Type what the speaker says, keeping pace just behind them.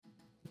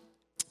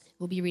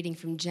We'll be reading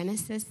from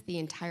Genesis, the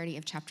entirety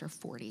of chapter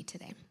 40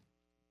 today.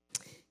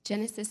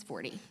 Genesis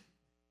 40.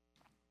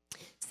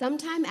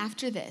 Sometime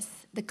after this,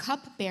 the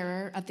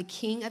cupbearer of the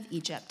king of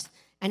Egypt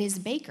and his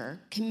baker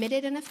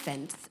committed an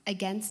offense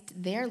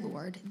against their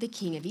lord, the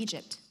king of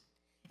Egypt.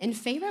 And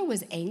Pharaoh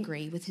was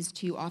angry with his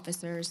two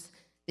officers,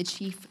 the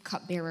chief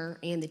cupbearer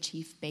and the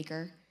chief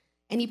baker,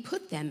 and he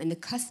put them in the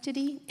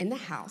custody in the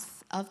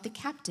house of the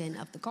captain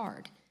of the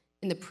guard,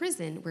 in the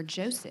prison where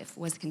Joseph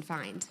was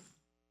confined.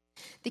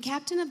 The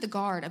captain of the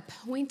guard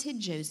appointed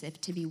Joseph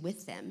to be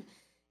with them,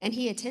 and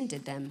he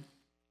attended them.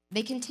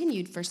 They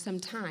continued for some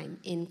time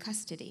in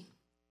custody.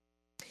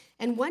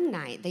 And one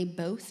night they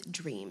both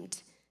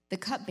dreamed, the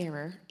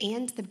cupbearer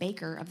and the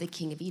baker of the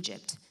king of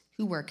Egypt,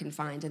 who were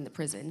confined in the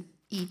prison,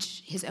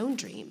 each his own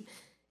dream,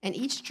 and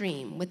each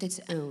dream with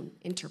its own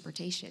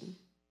interpretation.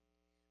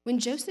 When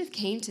Joseph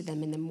came to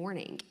them in the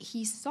morning,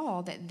 he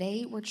saw that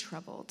they were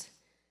troubled.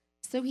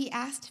 So he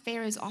asked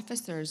Pharaoh's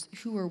officers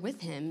who were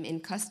with him in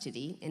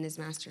custody in his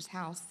master's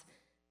house,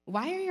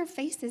 "Why are your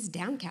faces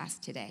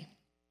downcast today?"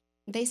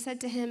 They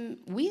said to him,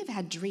 "We have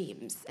had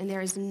dreams, and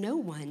there is no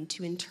one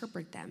to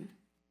interpret them."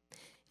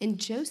 And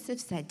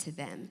Joseph said to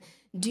them,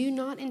 "Do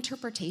not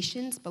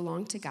interpretations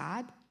belong to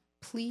God?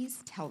 Please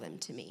tell them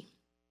to me."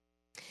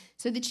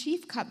 So the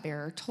chief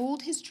cupbearer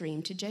told his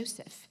dream to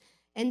Joseph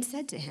and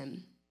said to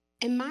him,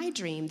 "In my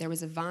dream there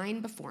was a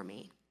vine before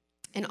me,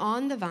 and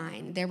on the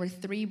vine there were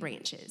 3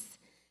 branches.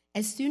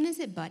 As soon as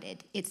it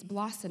budded, its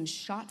blossoms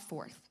shot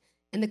forth,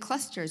 and the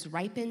clusters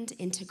ripened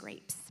into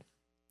grapes.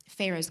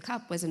 Pharaoh's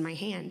cup was in my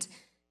hand,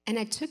 and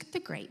I took the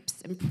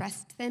grapes and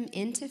pressed them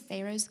into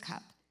Pharaoh's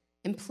cup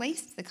and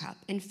placed the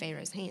cup in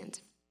Pharaoh's hand."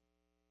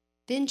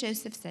 Then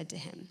Joseph said to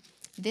him,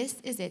 "This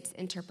is its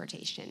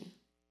interpretation.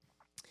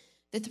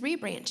 The 3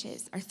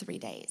 branches are 3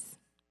 days.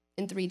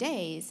 In 3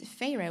 days,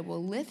 Pharaoh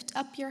will lift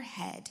up your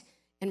head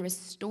and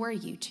restore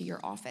you to your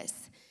office,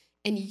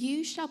 and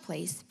you shall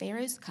place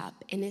Pharaoh's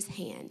cup in his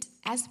hand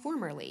as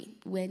formerly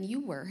when you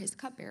were his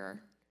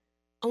cupbearer.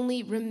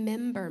 Only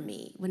remember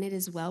me when it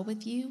is well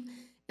with you,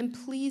 and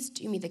please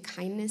do me the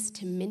kindness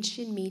to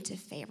mention me to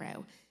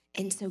Pharaoh,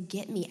 and so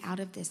get me out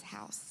of this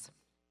house.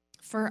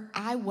 For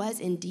I was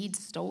indeed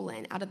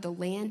stolen out of the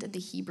land of the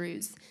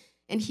Hebrews,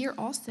 and here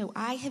also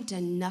I have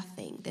done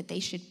nothing that they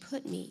should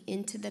put me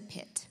into the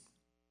pit."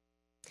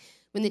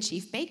 When the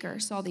chief baker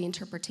saw the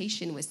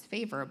interpretation was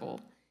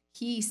favorable,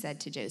 he said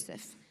to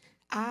Joseph,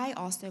 "I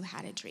also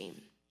had a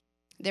dream.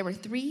 There were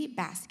 3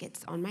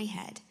 baskets on my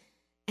head,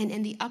 and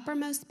in the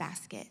uppermost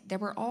basket there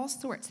were all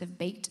sorts of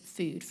baked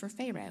food for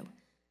Pharaoh,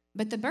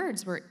 but the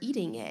birds were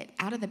eating it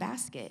out of the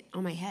basket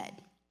on my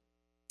head."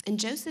 And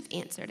Joseph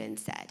answered and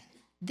said,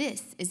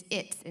 "This is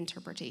its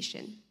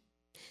interpretation.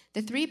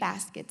 The 3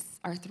 baskets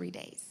are 3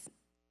 days.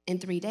 In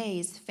 3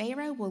 days,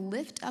 Pharaoh will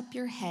lift up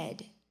your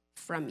head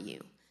from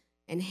you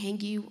and hang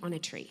you on a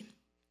tree,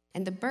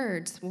 and the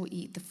birds will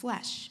eat the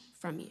flesh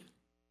from you."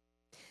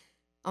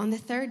 On the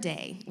 3rd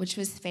day, which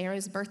was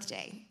Pharaoh's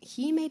birthday,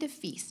 he made a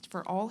feast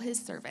for all his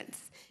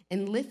servants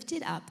and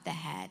lifted up the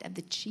head of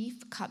the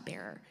chief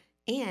cupbearer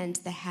and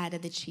the head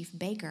of the chief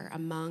baker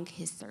among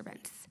his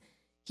servants.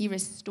 He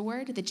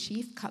restored the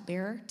chief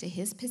cupbearer to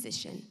his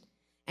position,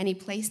 and he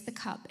placed the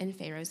cup in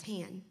Pharaoh's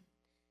hand.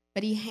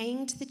 But he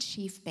hanged the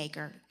chief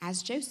baker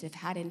as Joseph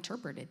had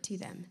interpreted to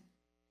them.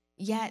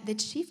 Yet the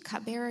chief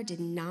cupbearer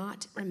did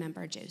not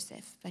remember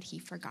Joseph, but he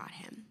forgot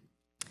him.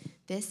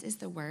 This is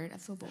the word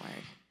of the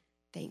Lord.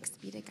 Thanks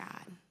be to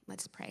God.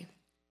 Let's pray.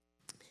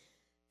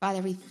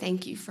 Father, we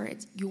thank you for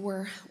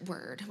your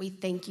word. We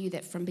thank you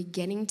that from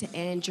beginning to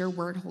end, your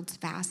word holds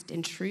fast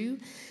and true,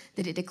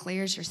 that it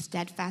declares your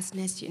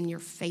steadfastness and your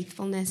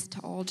faithfulness to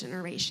all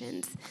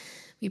generations.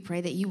 We pray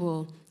that you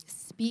will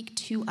speak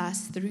to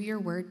us through your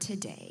word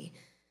today.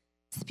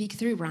 Speak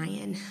through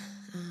Ryan.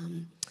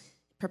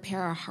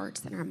 Prepare our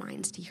hearts and our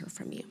minds to hear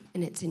from you.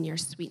 And it's in your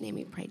sweet name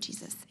we pray,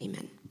 Jesus.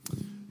 Amen.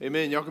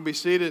 Amen. Y'all can be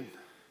seated.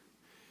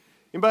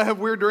 Anybody have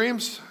weird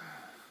dreams?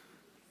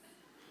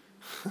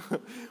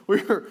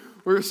 we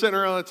were sitting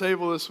around the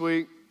table this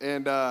week,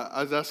 and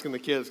I was asking the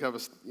kids, kind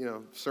of,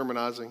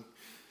 sermonizing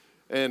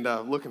and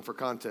looking for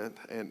content.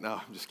 And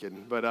no, I'm just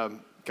kidding, but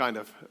kind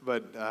of,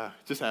 but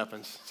it just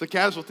happens. It's a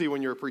casualty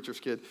when you're a preacher's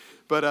kid.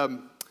 But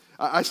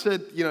I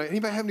said,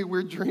 anybody have any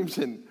weird dreams?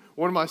 And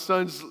one of my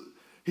sons,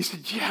 he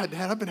said, "Yeah,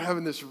 Dad, I've been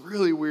having this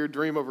really weird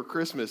dream over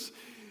Christmas.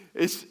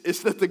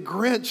 It's that the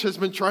Grinch has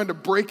been trying to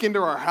break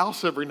into our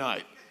house every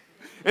night."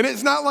 And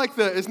it's not like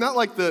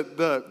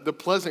the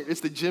pleasant,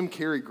 it's the Jim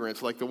Carrey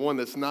Grinch, like the one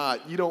that's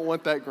not, you don't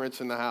want that Grinch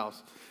in the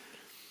house.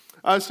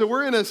 So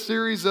we're in a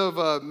series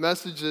of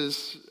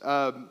messages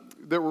that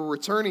we're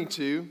returning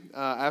to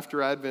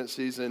after Advent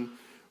season,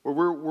 where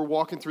we're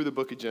walking through the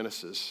book of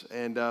Genesis.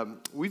 And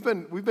we've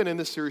been in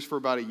this series for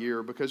about a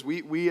year because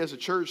we as a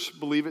church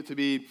believe it to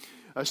be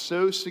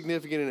so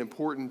significant and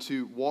important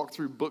to walk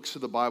through books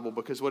of the Bible,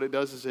 because what it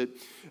does is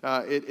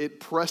it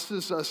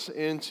presses us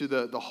into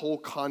the whole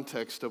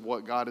context of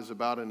what God is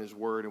about in His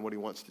Word and what He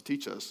wants to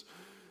teach us.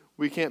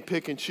 We can't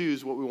pick and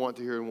choose what we want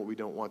to hear and what we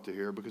don't want to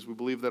hear, because we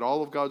believe that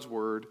all of God's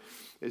word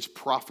is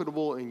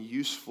profitable and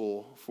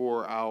useful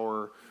for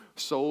our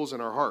souls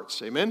and our hearts.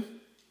 Amen?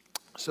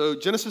 So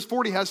Genesis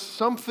 40 has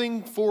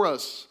something for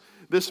us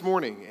this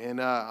morning,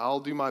 and I'll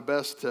do my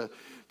best to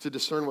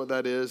discern what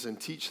that is and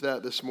teach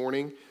that this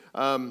morning.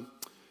 The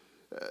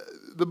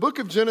book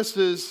of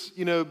Genesis,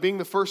 being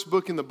the first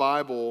book in the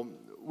Bible,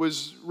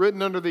 was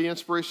written under the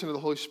inspiration of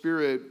the Holy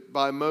Spirit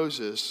by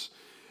Moses.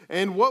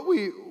 And what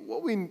we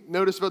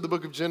notice about the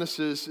book of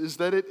Genesis is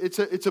that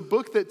it's a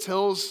book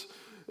that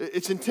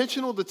it's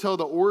intentional to tell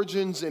the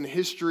origins and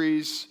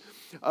histories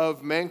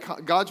of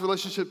mankind, God's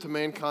relationship to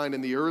mankind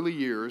in the early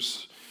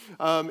years,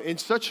 in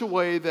such a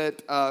way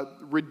that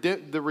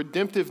the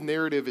redemptive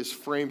narrative is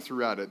framed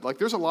throughout it. Like,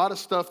 there's a lot of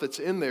stuff that's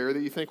in there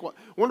that you think, I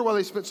wonder why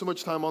they spent so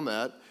much time on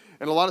that.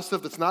 And a lot of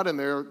stuff that's not in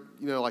there,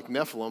 like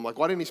Nephilim, like,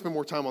 why didn't he spend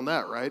more time on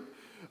that, right?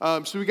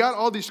 So we got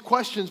all these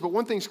questions, but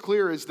one thing's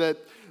clear is that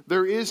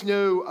there is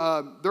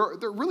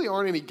there really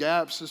aren't any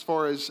gaps as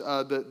far as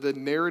the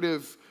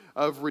narrative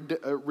of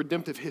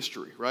redemptive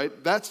history, right?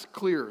 That's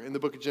clear in the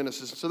book of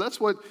Genesis. So that's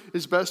what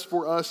is best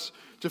for us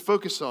to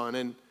focus on.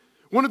 And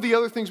one of the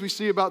other things we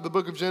see about the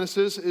book of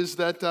Genesis is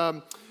that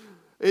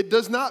it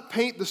does not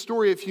paint the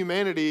story of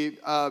humanity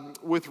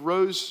with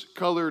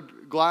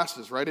rose-colored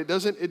glasses, right?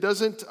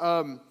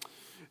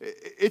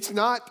 It's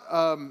not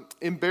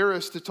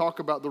embarrassed to talk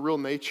about the real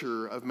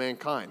nature of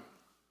mankind.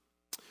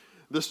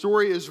 The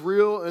story is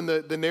real, and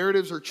the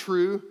narratives are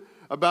true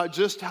about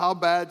just how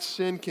bad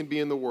sin can be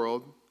in the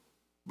world,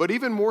 but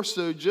even more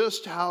so,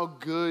 just how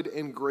good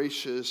and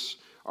gracious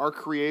our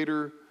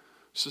Creator,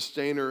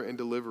 Sustainer, and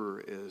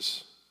Deliverer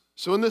is.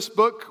 So in this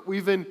book,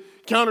 we've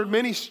encountered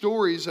many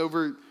stories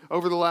over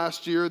the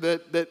last year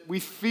that we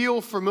feel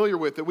familiar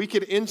with, that we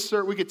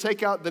could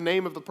take out the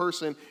name of the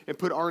person and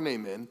put our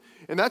name in.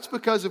 And that's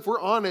because, if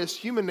we're honest,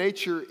 human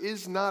nature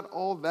is not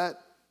all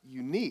that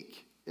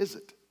unique, is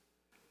it?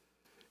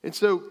 And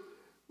so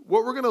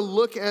what we're going to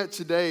look at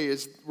today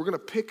is we're going to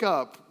pick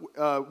up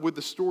with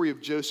the story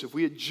of Joseph.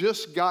 We had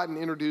just gotten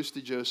introduced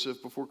to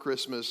Joseph before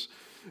Christmas,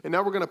 and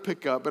now we're going to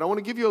pick up. But I want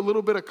to give you a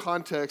little bit of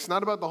context,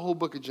 not about the whole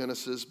book of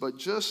Genesis, but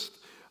just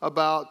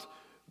about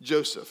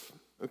Joseph.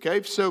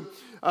 Okay, so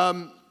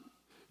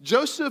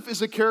Joseph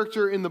is a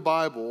character in the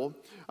Bible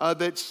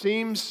that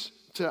seems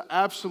to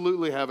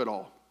absolutely have it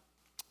all.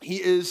 He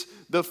is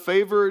the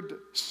favored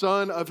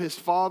son of his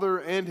father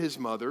and his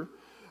mother.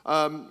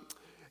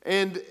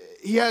 And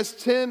he has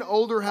 10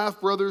 older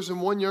half-brothers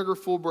and one younger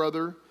full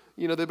brother.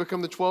 They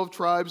become the 12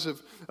 tribes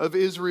of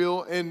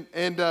Israel. And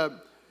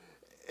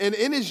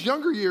in his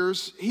younger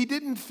years, he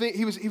didn't think,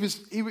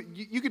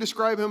 you could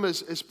describe him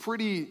as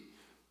pretty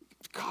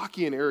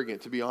cocky and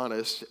arrogant, to be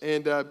honest.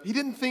 And he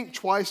didn't think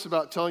twice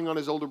about telling on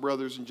his older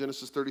brothers in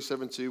Genesis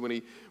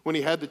 37:2 when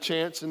he had the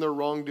chance in their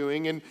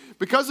wrongdoing. And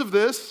because of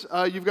this,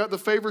 you've got the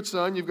favored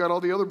son, you've got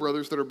all the other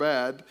brothers that are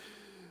bad.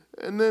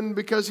 And then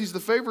because he's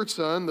the favored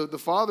son, the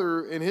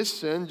father in his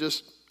sin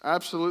just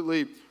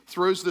absolutely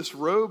throws this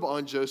robe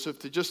on Joseph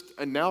to just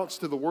announce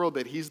to the world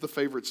that he's the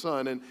favored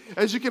son. And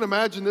as you can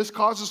imagine, this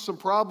causes some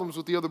problems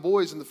with the other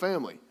boys in the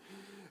family.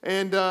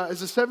 And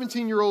as a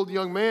 17-year-old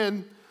young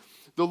man,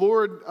 the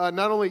Lord,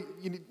 not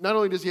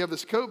only does he have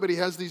this coat, but he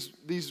has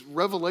these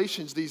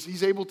revelations.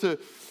 He's able to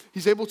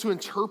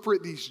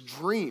interpret these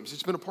dreams.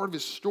 It's been a part of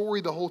his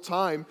story the whole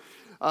time.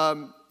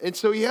 And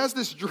so he has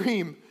this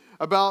dream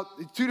about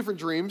two different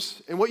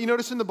dreams. And what you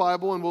notice in the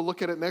Bible, and we'll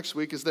look at it next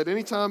week, is that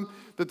anytime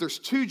that there's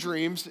two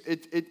dreams,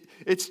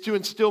 it's to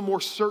instill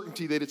more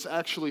certainty that it's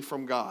actually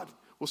from God.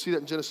 We'll see that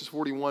in Genesis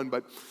 41.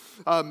 But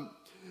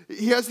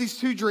he has these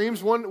two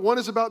dreams. One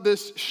is about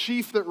this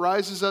sheaf that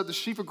rises up, the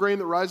sheaf of grain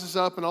that rises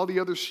up, and all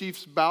the other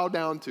sheaves bow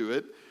down to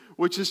it,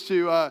 which is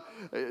to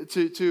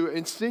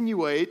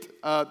insinuate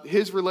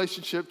his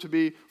relationship to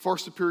be far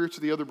superior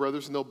to the other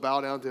brothers, and they'll bow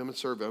down to him and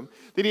serve him.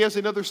 Then he has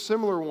another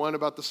similar one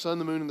about the sun,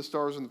 the moon, and the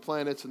stars and the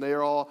planets, and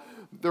they're all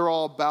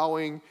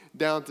bowing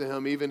down to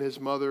him, even his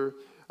mother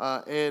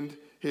and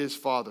his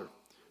father.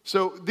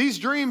 So these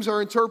dreams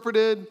are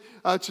interpreted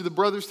to the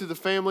brothers, to the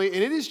family,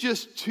 and it is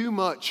just too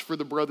much for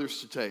the brothers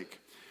to take.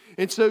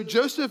 And so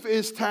Joseph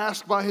is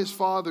tasked by his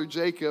father,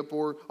 Jacob,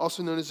 or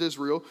also known as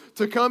Israel,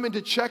 to come and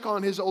to check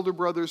on his older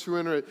brothers who are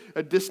in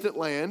a distant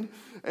land.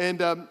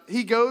 And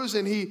he goes,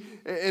 and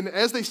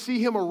as they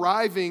see him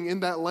arriving in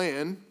that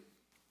land,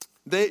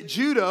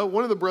 Judah,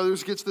 one of the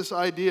brothers, gets this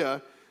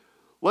idea: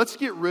 let's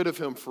get rid of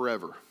him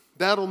forever.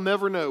 Dad'll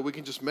never know. We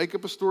can just make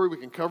up a story. We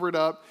can cover it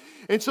up.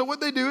 And so what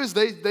they do is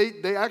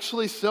they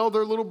actually sell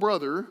their little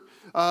brother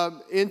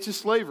into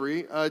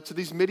slavery to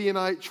these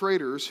Midianite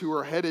traders who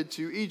are headed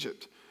to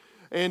Egypt.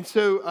 And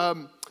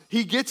so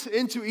he gets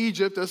into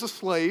Egypt as a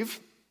slave,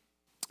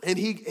 and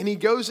he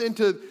goes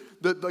into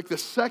the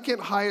second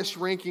highest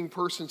ranking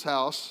person's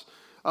house,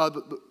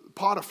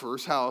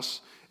 Potiphar's house,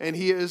 and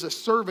he is a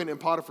servant in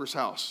Potiphar's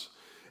house.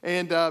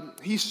 And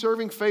he's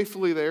serving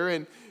faithfully there,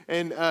 and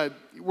And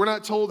we're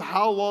not told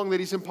how long that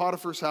he's in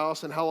Potiphar's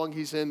house and how long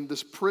he's in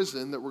this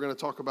prison that we're going to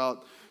talk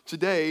about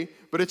today,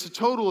 but it's a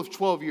total of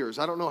 12 years.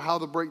 I don't know how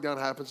the breakdown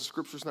happens. The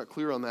scripture's not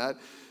clear on that.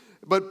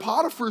 But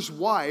Potiphar's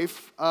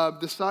wife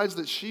decides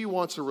that she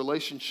wants a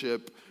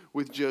relationship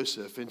with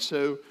Joseph. And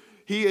so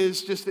he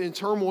is just in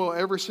turmoil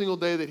every single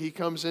day that he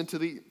comes into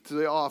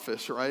the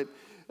office, right?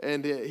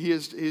 And he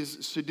is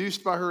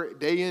seduced by her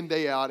day in,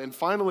 day out. And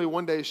finally,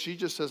 one day, she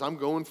just says, I'm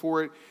going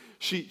for it.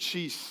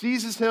 She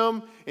seizes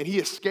him, and he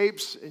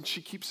escapes, and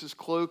she keeps his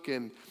cloak.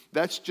 And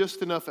that's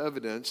just enough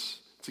evidence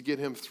to get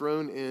him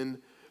thrown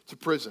into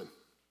prison.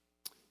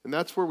 And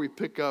that's where we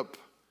pick up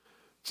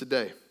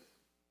today.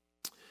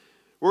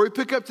 Where we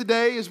pick up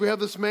today is we have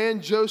this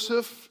man,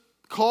 Joseph,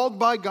 called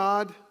by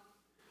God,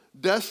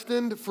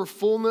 destined for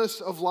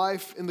fullness of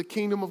life in the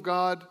kingdom of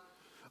God,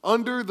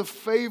 under the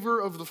favor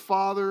of the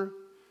Father,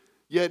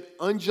 yet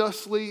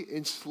unjustly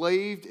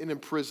enslaved and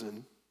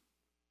imprisoned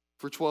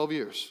for 12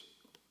 years.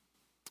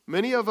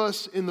 Many of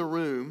us in the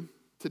room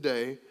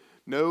today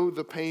know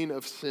the pain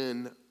of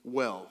sin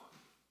well.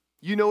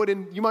 You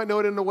might know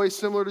it in a way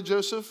similar to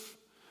Joseph.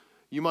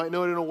 You might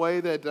know it in a way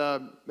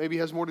that maybe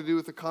has more to do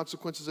with the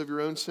consequences of your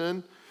own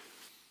sin.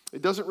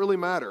 It doesn't really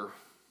matter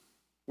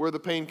where the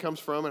pain comes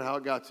from and how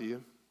it got to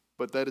you,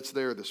 but that it's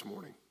there this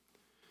morning.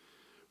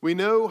 We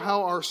know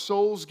how our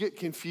souls get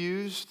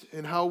confused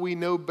and how we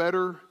know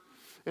better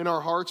in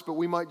our hearts, but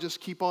we might just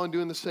keep on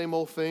doing the same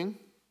old thing.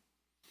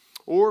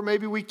 Or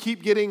maybe we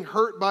keep getting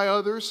hurt by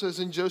others, as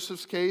in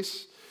Joseph's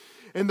case,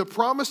 and the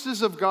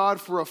promises of God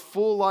for a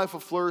full life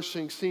of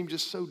flourishing seem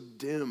just so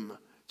dim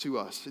to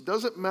us. It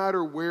doesn't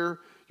matter where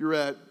you're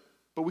at,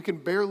 but we can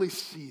barely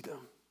see them.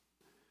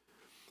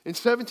 In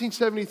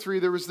 1773,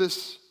 there was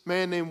this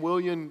man named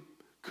William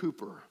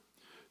Cooper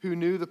who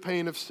knew the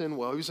pain of sin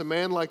well. He was a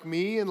man like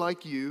me and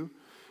like you,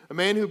 a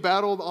man who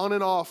battled on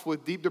and off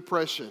with deep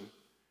depression.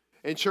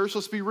 And church,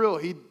 let's be real,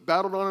 he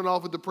battled on and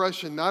off with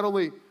depression not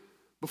only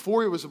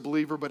before he was a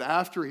believer, but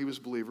after he was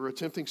a believer,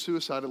 attempting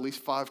suicide at least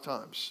 5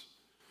 times.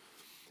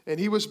 And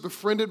he was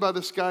befriended by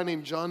this guy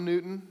named John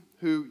Newton,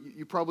 who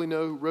you probably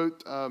know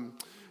wrote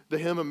the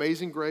hymn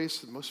Amazing Grace,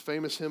 the most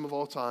famous hymn of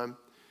all time.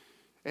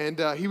 And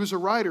he was a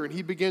writer, and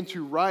he began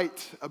to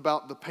write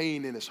about the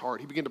pain in his heart.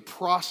 He began to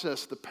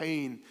process the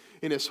pain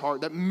in his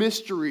heart, that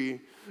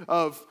mystery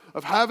of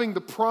having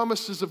the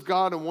promises of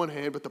God in one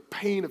hand, but the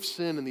pain of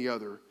sin in the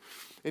other.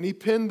 And he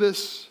penned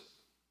this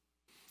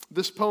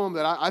poem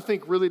that I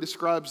think really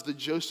describes the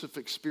Joseph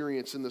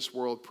experience in this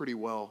world pretty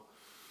well.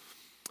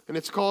 And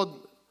it's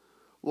called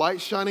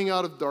Light Shining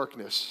Out of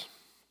Darkness.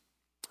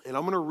 And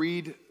I'm going to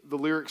read the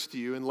lyrics to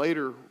you, and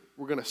later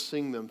we're going to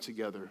sing them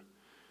together.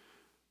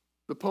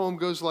 The poem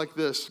goes like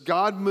this: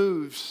 God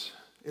moves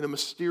in a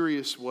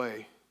mysterious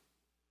way,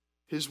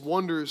 his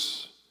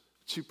wonders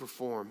to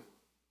perform.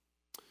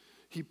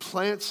 He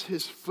plants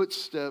his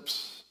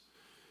footsteps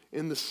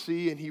in the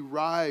sea, and he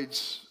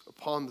rides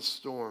upon the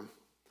storm.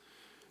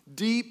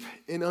 Deep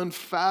in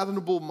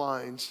unfathomable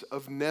minds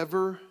of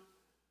never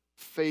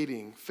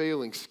failing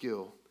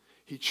skill,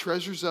 he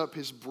treasures up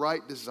his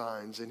bright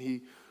designs, and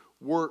he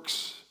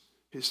works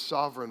his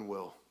sovereign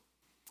will.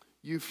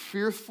 You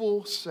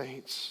fearful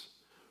saints,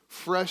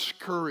 fresh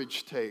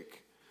courage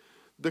take.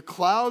 The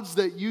clouds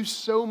that you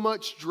so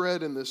much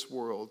dread in this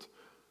world,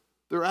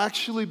 they're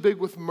actually big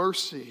with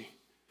mercy,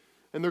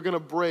 and they're going to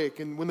break.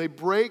 And when they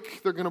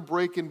break, they're going to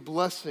break in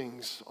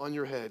blessings on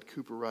your head,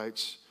 Cooper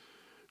writes.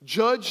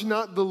 Judge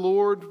not the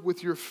Lord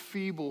with your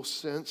feeble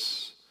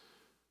sense,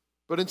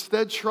 but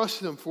instead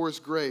trust him for his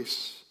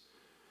grace.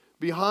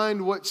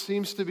 Behind what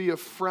seems to be a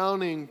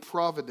frowning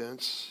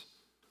providence,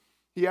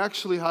 he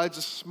actually hides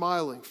a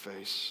smiling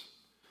face.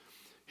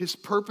 His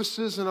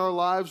purposes in our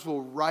lives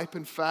will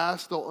ripen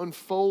fast. They'll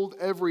unfold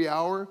every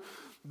hour.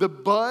 The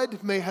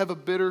bud may have a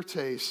bitter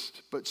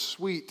taste, but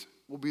sweet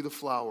will be the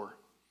flower.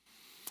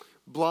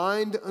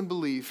 Blind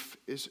unbelief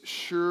is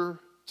sure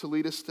to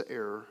lead us to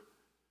error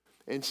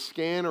and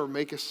scan or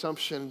make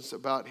assumptions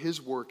about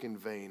his work in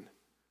vain.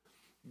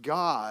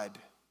 God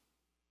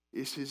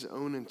is his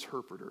own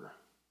interpreter,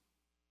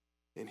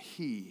 and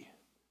he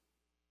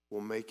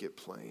will make it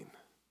plain.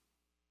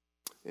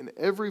 In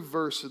every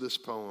verse of this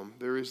poem,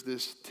 there is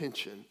this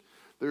tension.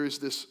 There is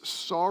this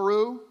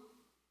sorrow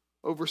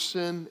over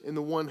sin in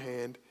the one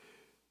hand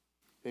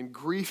and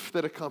grief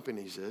that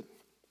accompanies it.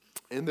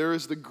 And there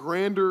is the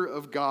grandeur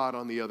of God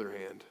on the other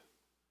hand.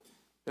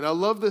 And I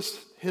love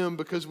this hymn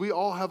because we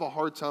all have a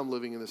hard time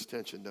living in this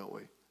tension, don't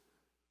we?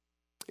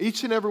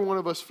 Each and every one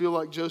of us feel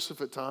like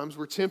Joseph at times.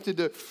 We're tempted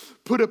to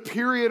put a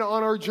period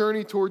on our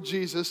journey toward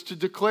Jesus, to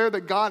declare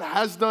that God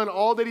has done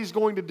all that he's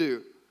going to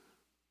do.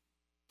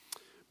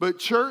 But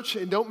church,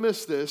 and don't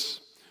miss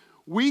this,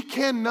 we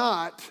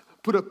cannot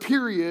put a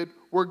period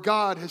where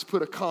God has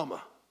put a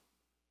comma.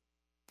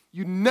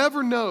 You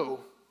never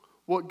know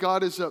what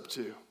God is up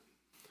to.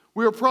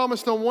 We are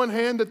promised on one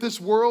hand that this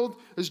world,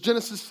 as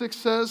Genesis 6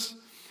 says,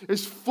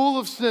 is full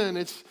of sin.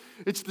 It's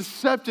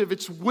deceptive,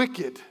 it's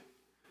wicked.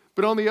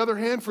 But on the other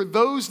hand, for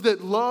those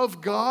that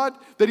love God,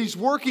 that he's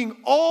working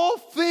all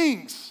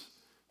things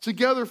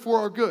together for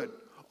our good.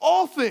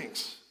 all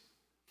things.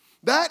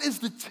 That is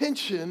the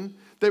tension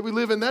that we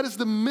live in. That is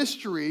the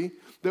mystery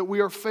that we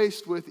are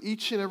faced with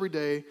each and every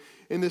day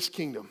in this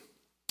kingdom.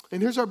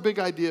 And here's our big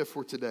idea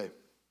for today.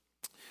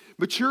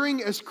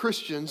 Maturing as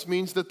Christians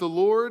means that the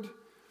Lord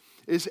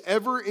is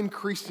ever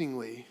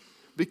increasingly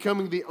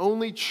becoming the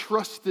only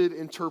trusted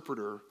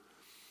interpreter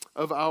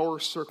of our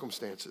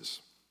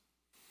circumstances.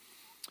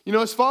 You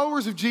know, as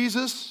followers of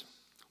Jesus,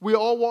 we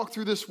all walk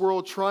through this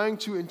world trying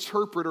to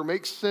interpret or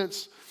make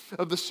sense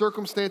of the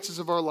circumstances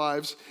of our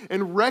lives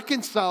and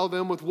reconcile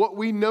them with what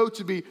we know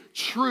to be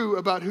true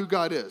about who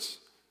God is.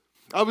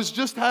 I was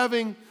just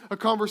having a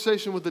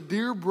conversation with a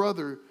dear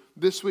brother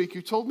this week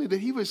who told me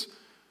that he was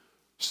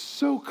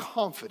so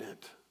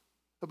confident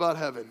about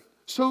heaven,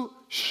 so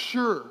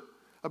sure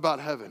about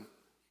heaven,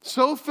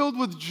 so filled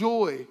with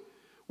joy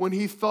when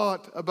he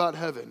thought about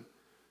heaven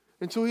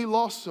until he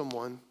lost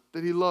someone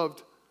that he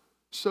loved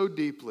so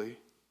deeply.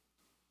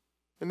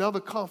 And now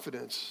the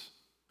confidence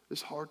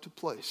is hard to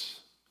place.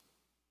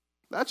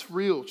 That's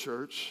real,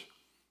 church.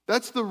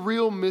 That's the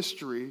real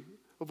mystery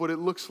of what it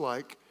looks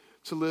like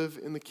to live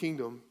in the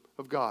kingdom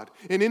of God.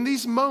 And in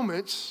these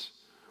moments,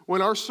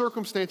 when our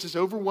circumstances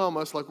overwhelm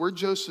us, like where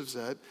Joseph's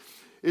at,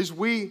 is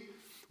we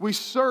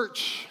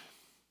search,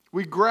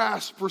 we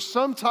grasp for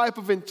some type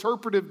of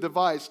interpretive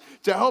device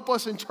to help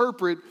us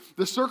interpret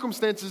the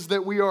circumstances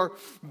that we are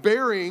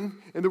bearing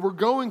and that we're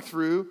going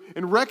through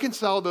and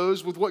reconcile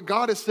those with what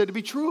God has said to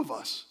be true of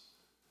us.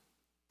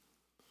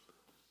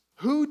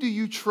 Who do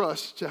you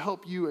trust to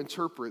help you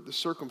interpret the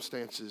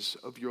circumstances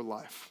of your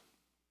life?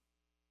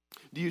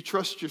 Do you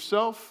trust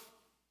yourself?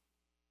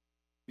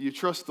 Do you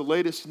trust the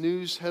latest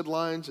news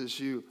headlines as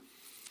you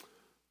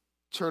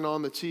turn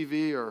on the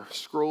TV or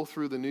scroll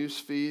through the news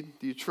feed?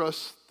 Do you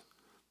trust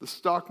the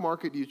stock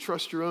market? Do you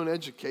trust your own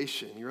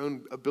education, your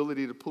own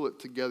ability to pull it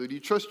together? Do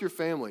you trust your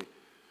family?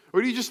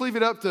 Or do you just leave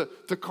it up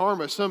to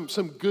karma, some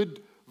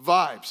good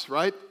vibes,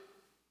 right?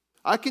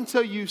 I can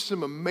tell you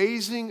some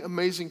amazing,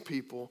 amazing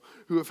people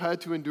who have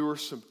had to endure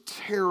some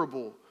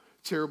terrible,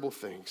 terrible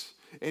things.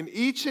 And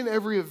each and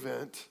every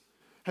event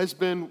has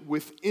been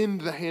within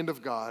the hand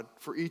of God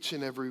for each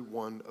and every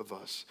one of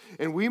us.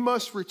 And we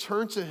must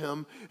return to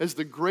him as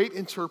the great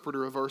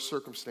interpreter of our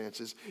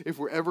circumstances if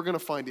we're ever going to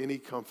find any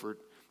comfort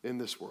in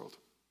this world.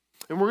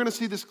 And we're going to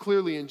see this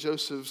clearly in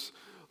Joseph's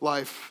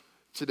life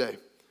today.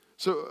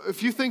 So a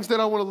few things that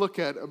I want to look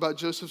at about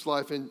Joseph's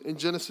life in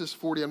Genesis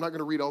 40. I'm not going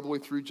to read all the way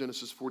through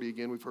Genesis 40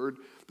 again. We've heard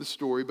the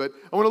story. But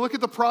I want to look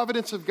at the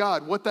providence of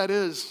God, what that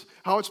is,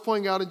 how it's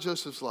playing out in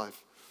Joseph's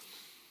life.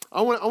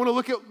 I want to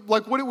look at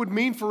like what it would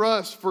mean for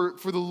us, for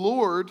the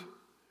Lord,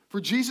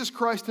 for Jesus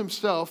Christ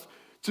himself,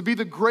 to be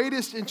the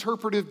greatest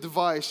interpretive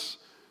device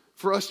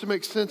for us to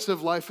make sense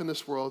of life in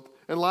this world.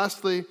 And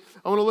lastly,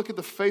 I want to look at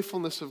the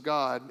faithfulness of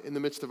God in the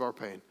midst of our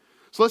pain.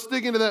 So let's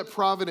dig into that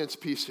providence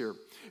piece here.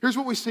 Here's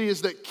what we see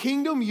is that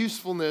kingdom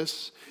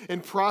usefulness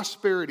and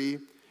prosperity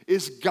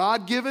is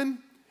God-given.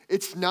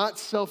 It's not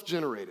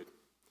self-generated.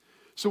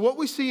 So what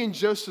we see in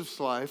Joseph's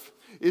life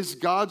is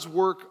God's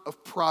work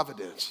of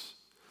providence.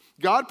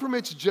 God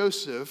permits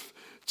Joseph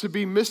to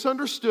be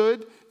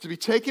misunderstood, to be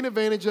taken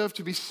advantage of,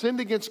 to be sinned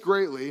against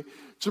greatly,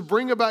 to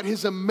bring about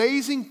his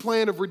amazing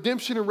plan of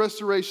redemption and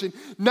restoration,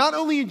 not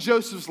only in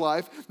Joseph's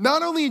life,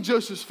 not only in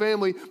Joseph's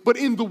family, but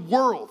in the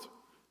world.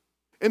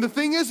 And the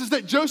thing is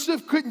that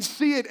Joseph couldn't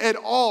see it at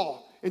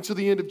all until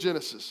the end of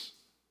Genesis.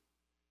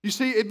 You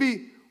see, it'd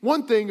be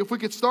one thing if we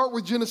could start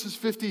with Genesis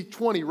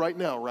 50:20 right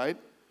now, right?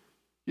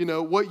 You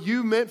know, what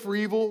you meant for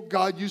evil,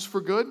 God used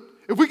for good.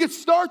 If we could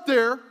start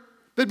there,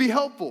 that'd be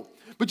helpful.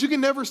 But you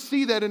can never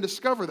see that and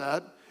discover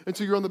that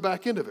until you're on the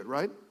back end of it,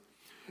 right?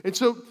 And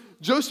so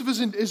Joseph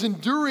is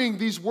enduring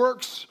these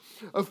works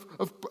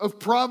of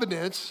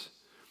providence.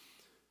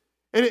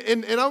 And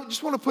I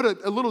just want to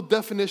put a little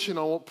definition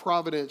on what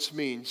providence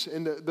means.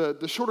 And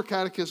the Shorter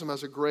Catechism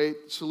has a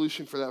great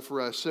solution for that for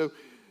us. So,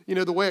 you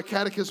know, the way a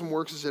catechism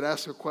works is it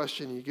asks a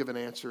question and you give an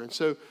answer. And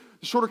so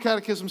the Shorter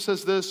Catechism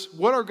says this: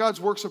 what are God's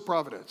works of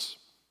providence?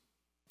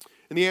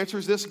 And the answer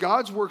is this: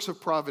 God's works of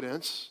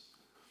providence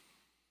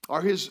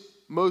are his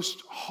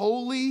most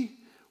holy,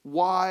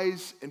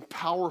 wise, and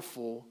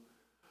powerful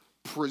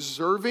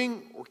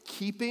preserving or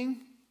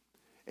keeping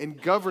and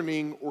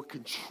governing or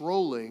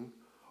controlling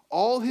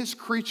all his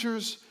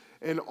creatures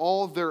and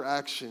all their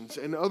actions.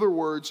 In other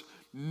words,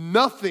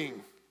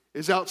 nothing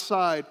is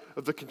outside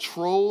of the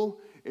control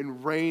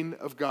and reign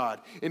of God.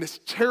 And as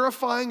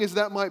terrifying as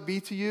that might be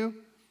to you,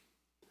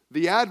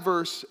 the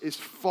adverse is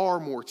far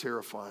more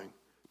terrifying: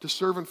 to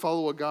serve and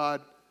follow a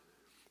God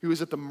who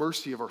is at the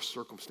mercy of our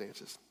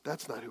circumstances.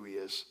 That's not who he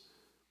is.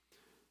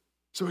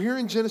 So here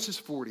in Genesis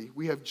 40,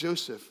 we have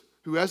Joseph,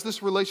 who has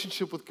this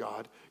relationship with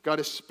God.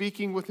 God is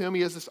speaking with him.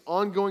 He has this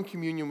ongoing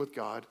communion with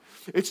God.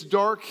 It's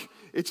dark,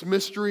 it's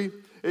mystery,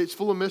 it's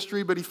full of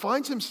mystery, but he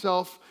finds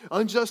himself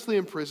unjustly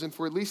imprisoned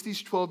for at least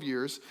these 12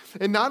 years.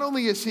 And not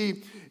only is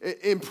he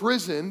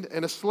imprisoned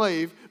and a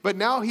slave, but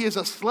now he is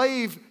a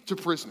slave to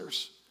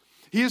prisoners.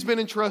 He has been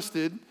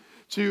entrusted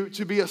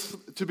to be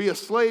a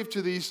slave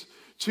to these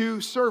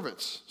two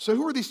servants. So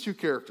who are these two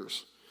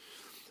characters?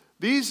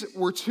 These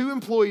were two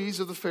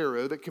employees of the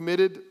Pharaoh that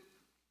committed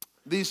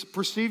these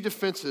perceived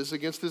offenses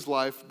against his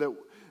life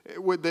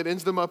that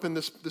ends them up in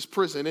this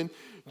prison. And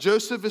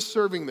Joseph is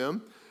serving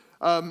them.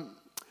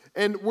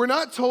 And we're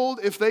not told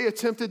if they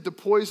attempted to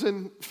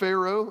poison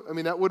Pharaoh. I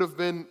mean, that would have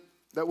been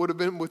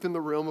within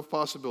the realm of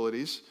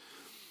possibilities.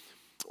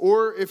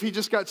 Or if he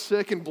just got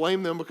sick and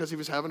blamed them because he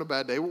was having a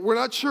bad day. We're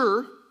not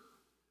sure.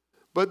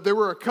 But there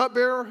were a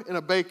cupbearer and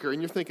a baker.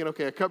 And you're thinking,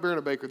 okay, a cupbearer and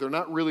a baker, they're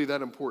not really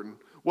that important.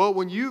 Well,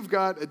 when you've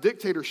got a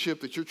dictatorship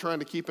that you're trying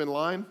to keep in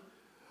line,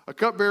 a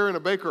cupbearer and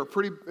a baker are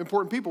pretty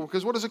important people,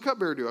 because what does a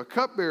cupbearer do? A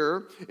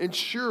cupbearer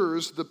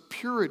ensures the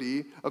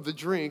purity of the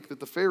drink that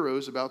the Pharaoh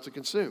is about to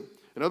consume.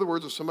 In other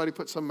words, if somebody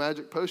put some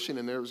magic potion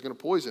in there that was going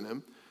to poison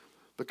him,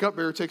 the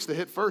cupbearer takes the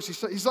hit first.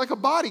 He's like a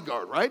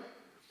bodyguard, right?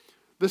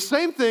 The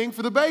same thing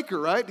for the baker,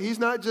 right? He's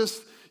not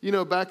just,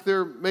 back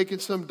there making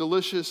some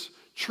delicious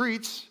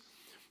treats,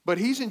 but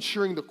he's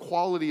ensuring the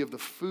quality of the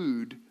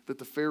food that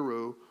the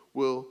Pharaoh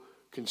will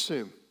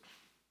consume.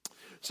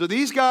 So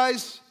these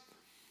guys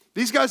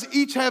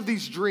each have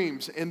these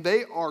dreams, and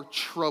they are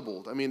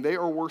troubled. I mean, they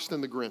are worse than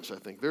the Grinch, I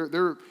think.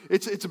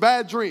 It's a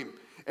bad dream.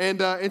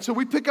 And so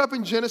we pick up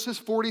in Genesis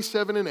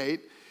 47 and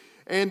 8,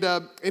 and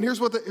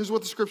here's what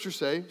the scriptures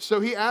say. So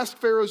he asked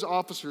Pharaoh's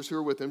officers who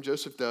are with him,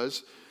 Joseph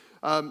does,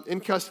 in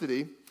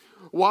custody,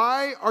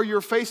 "Why are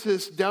your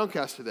faces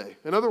downcast today?"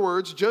 In other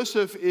words,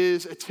 Joseph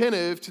is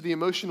attentive to the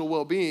emotional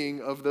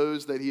well-being of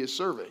those that he is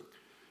serving.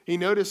 He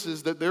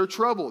notices that they're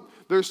troubled.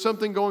 There's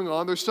something going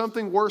on. There's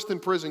something worse than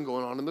prison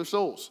going on in their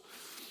souls.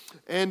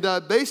 And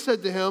they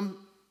said to him,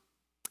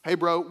 "Hey,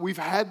 bro, we've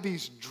had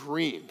these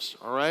dreams,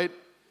 all right?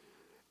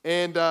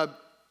 And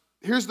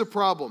here's the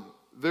problem.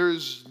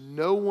 There's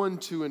no one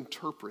to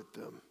interpret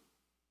them."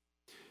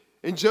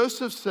 And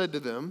Joseph said to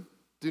them,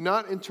 "Do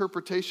not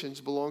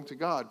interpretations belong to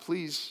God?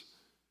 Please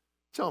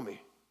tell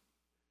me."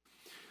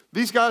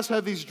 These guys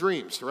have these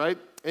dreams, right?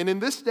 And in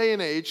this day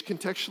and age,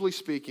 contextually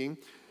speaking,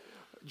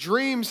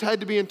 dreams had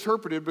to be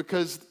interpreted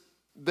because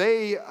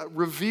they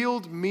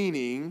revealed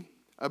meaning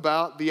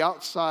about the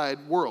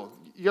outside world.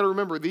 You got to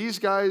remember, these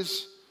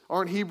guys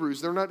aren't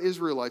Hebrews. They're not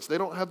Israelites. They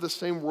don't have the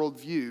same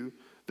worldview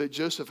that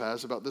Joseph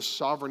has about this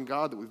sovereign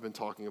God that we've been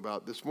talking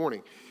about this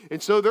morning.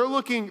 And so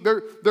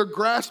they're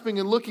grasping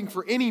and looking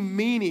for any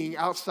meaning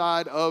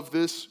outside of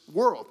this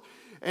world.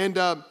 And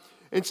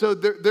so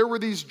there were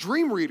these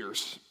dream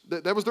readers.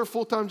 That was their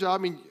full-time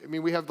job. I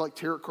mean, we have like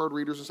tarot card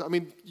readers and stuff. I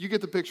mean, you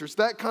get the picture. It's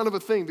that kind of a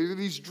thing. There are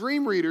these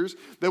dream readers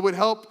that would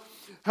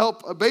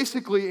help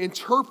basically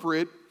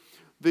interpret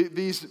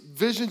these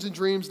visions and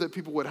dreams that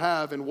people would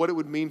have and what it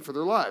would mean for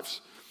their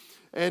lives.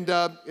 And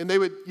they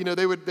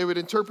would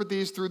interpret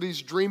these through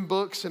these dream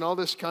books and all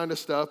this kind of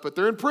stuff. But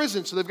they're in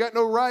prison, so they've got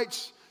no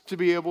rights to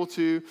be able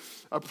to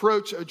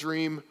approach a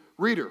dream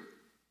reader.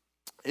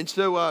 And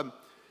so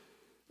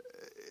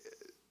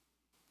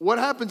what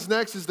happens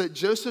next is that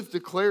Joseph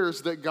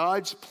declares that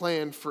God's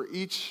plan for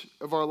each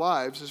of our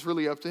lives is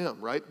really up to him,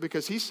 right?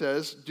 Because he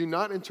says, "Do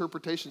not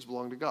interpretations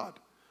belong to God."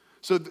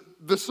 So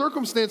the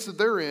circumstance that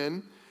they're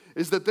in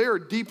is that they are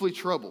deeply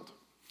troubled.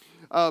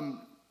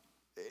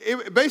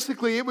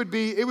 It would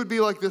be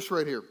like this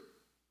right here.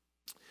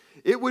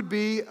 It would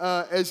be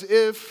as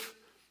if,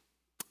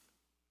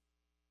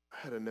 I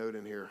had a note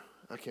in here.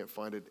 I can't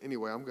find it.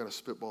 Anyway, I'm going to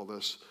spitball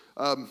this.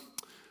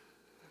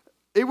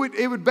 It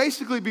would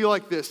basically be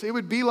like this. It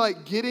would be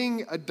like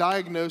getting a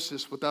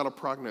diagnosis without a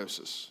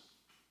prognosis.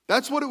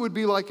 That's what it would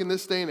be like in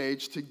this day and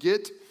age to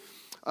get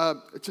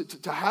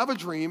to have a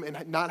dream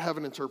and not have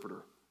an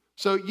interpreter.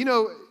 So,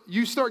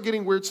 you start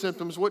getting weird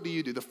symptoms. What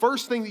do? The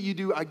first thing that you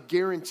do, I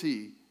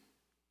guarantee,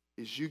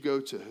 is you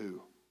go to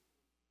who?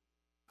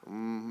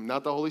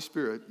 Not the Holy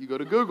Spirit. You go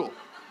to Google.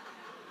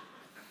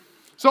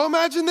 So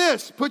imagine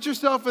this. Put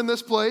yourself in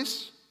this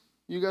place.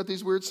 You got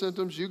these weird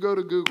symptoms. You go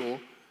to Google.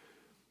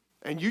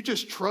 And you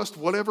just trust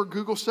whatever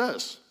Google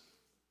says.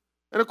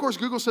 And of course,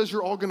 Google says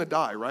you're all going to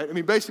die, right? I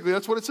mean, basically,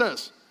 that's what it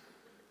says.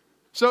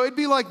 So it'd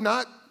be like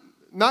not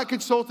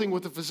consulting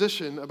with a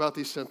physician about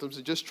these symptoms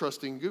and just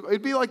trusting Google.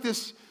 It'd be like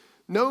this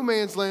no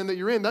man's land that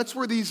you're in. That's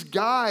where these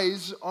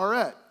guys are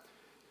at.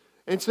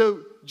 And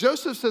so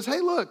Joseph says,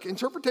 "Hey, look,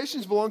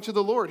 interpretations belong to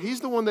the Lord. He's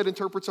the one that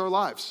interprets our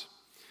lives."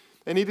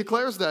 And he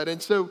declares that.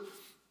 And so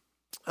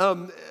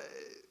the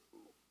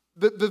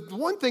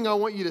one thing I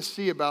want you to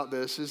see about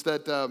this is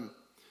that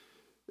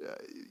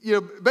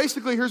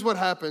basically, here's what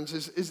happens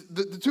is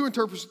the two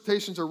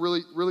interpretations are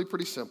really, really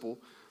pretty simple.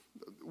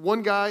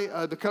 One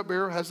guy, the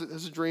cupbearer, has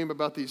a dream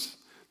about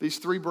these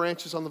three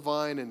branches on the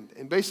vine,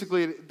 and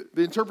basically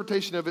the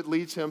interpretation of it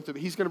leads him to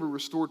he's going to be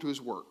restored to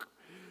his work.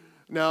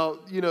 Now,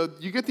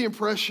 you get the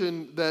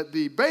impression that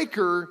the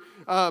baker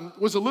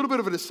was a little bit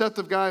of a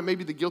deceptive guy,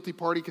 maybe the guilty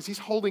party, because he's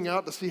holding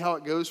out to see how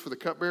it goes for the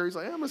cupbearer. He's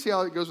like, I'm going to see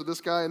how it goes with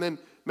this guy, and then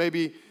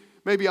maybe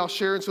I'll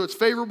share. And so it's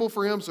favorable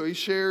for him, so he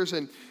shares,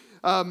 and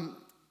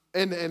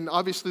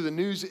obviously the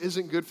news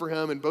isn't good for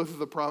him, and both of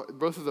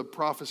the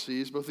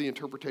prophecies, both of the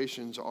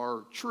interpretations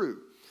are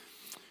true.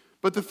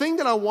 But the thing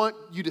that I want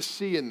you to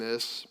see in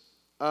this,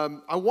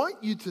 I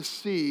want you to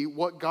see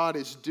what God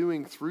is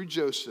doing through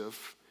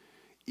Joseph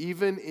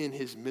even in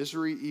his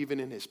misery, even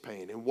in his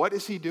pain. And what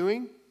is he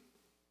doing?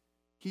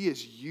 He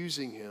is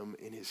using him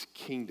in his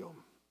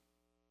kingdom.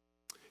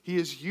 He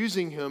is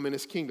using him in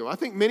his kingdom. I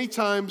think many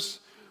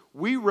times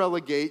we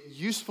relegate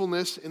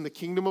usefulness in the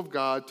kingdom of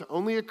God to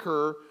only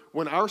occur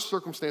when our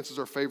circumstances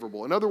are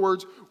favorable. In other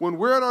words, when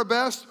we're at our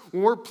best,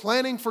 when we're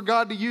planning for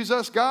God to use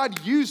us,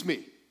 God, use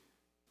me.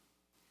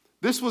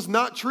 This was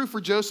not true for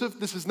Joseph.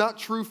 This is not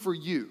true for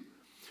you.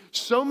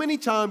 So many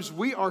times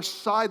we are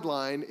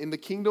sidelined in the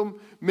kingdom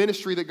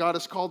ministry that God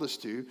has called us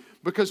to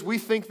because we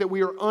think that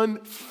we are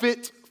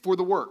unfit for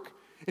the work.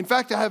 In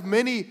fact, I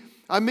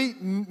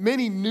meet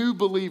many new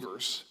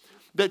believers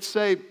that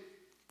say,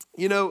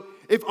 you know,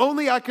 if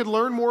only I could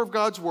learn more of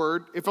God's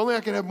word, if only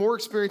I could have more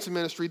experience in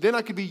ministry, then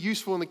I could be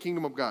useful in the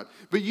kingdom of God.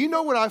 But you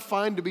know what I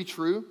find to be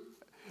true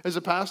as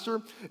a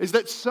pastor? Is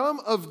that some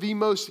of the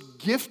most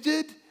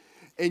gifted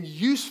and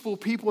useful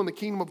people in the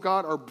kingdom of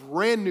God are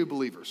brand new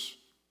believers.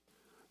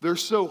 They're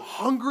so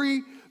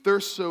hungry, they're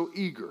so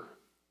eager.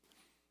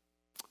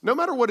 No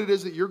matter what it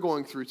is that you're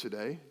going through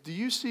today, do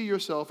you see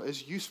yourself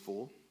as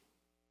useful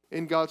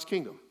in God's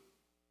kingdom?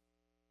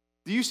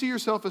 Do you see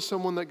yourself as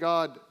someone that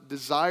God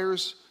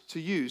desires to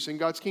use in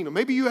God's kingdom?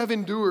 Maybe you have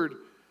endured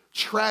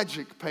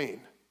tragic pain.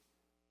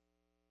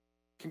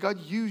 Can God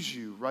use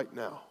you right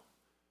now?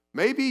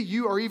 Maybe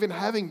you are even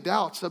having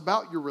doubts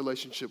about your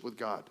relationship with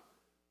God.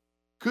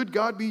 Could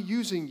God be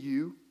using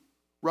you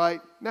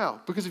right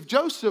now? Because if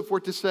Joseph were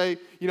to say,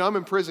 you know, I'm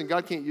in prison,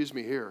 God can't use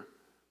me here,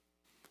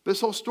 this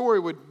whole story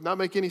would not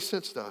make any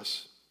sense to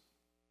us.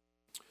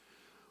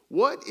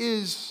 What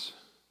is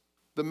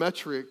the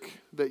metric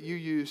that you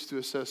use to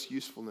assess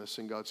usefulness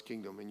in God's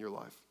kingdom in your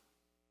life?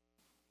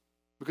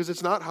 Because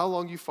it's not how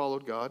long you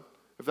followed God.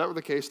 If that were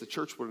the case, the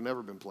church would have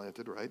never been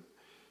planted, right?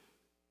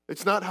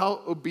 It's not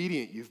how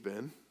obedient you've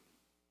been.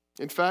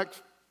 In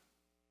fact,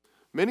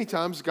 many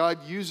times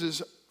God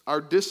uses our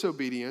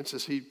disobedience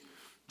as he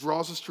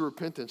draws us to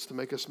repentance to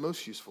make us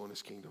most useful in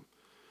his kingdom.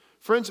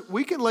 Friends,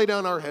 we can lay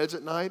down our heads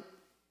at night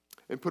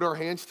and put our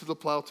hands to the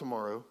plow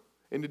tomorrow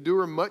and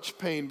endure much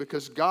pain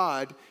because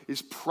God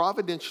is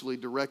providentially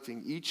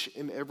directing each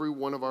and every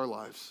one of our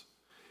lives.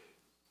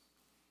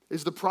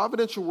 Is the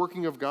providential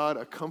working of God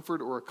a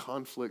comfort or a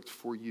conflict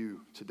for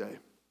you today?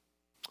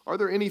 Are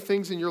there any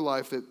things in your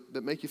life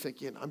that make you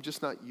think, yeah, I'm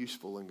just not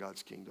useful in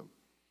God's kingdom?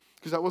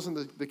 Because that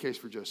wasn't the case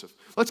for Joseph.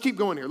 Let's keep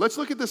going here. Let's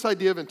look at this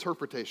idea of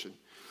interpretation.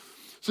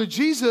 So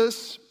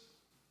Jesus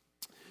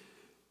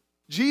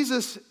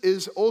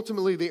is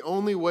ultimately the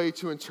only way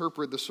to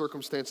interpret the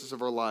circumstances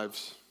of our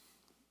lives.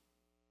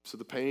 So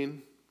the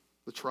pain,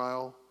 the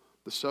trial,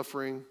 the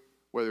suffering,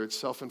 whether it's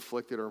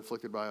self-inflicted or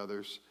inflicted by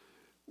others,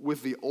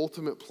 with the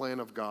ultimate plan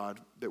of God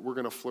that we're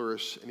going to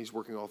flourish and he's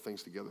working all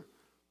things together.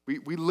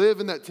 We live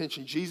in that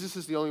tension. Jesus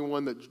is the only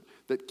one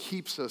that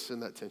keeps us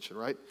in that tension,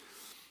 right?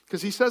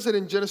 Because he says it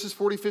in Genesis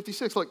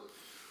 40:56, like,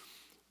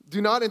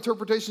 do not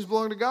interpretations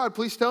belong to God?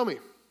 Please tell me.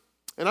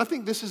 And I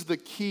think this is the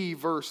key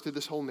verse to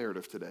this whole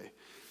narrative today.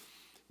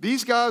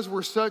 These guys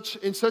were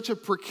in such a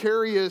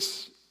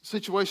precarious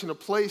situation, a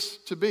place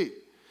to be.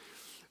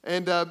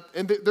 And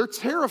they're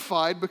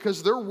terrified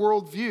because their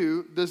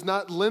worldview does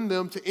not lend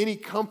them to any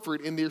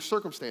comfort in their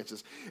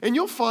circumstances. And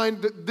you'll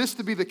find that this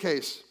to be the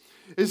case,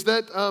 is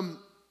that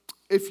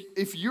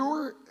if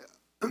you're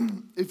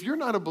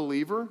not a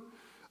believer,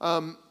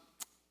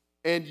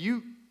 and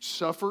you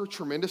suffer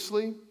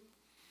tremendously,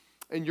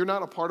 and you're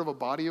not a part of a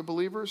body of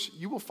believers,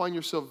 you will find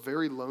yourself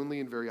very lonely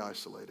and very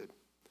isolated.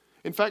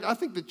 In fact, I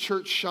think the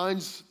church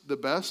shines the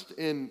best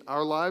in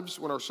our lives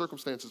when our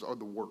circumstances are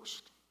the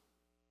worst.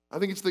 I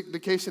think it's the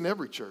case in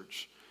every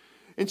church.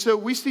 And so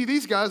we see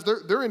these guys,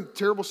 they're in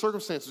terrible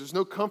circumstances. There's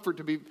no comfort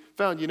to be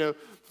found. You know,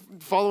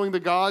 following the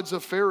gods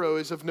of Pharaoh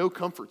is of no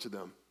comfort to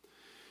them.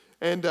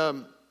 And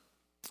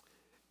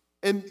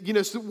you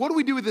know, so what do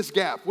we do with this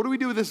gap? What do we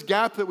do with this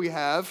gap that we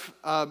have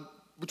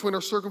between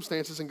our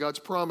circumstances and God's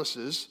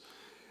promises?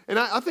 And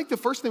I think the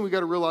first thing we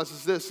got to realize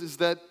is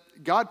that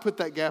God put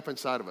that gap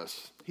inside of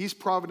us. He's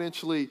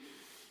providentially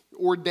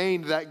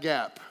ordained that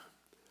gap.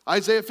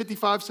 Isaiah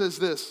 55 says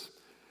this,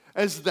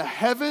 as the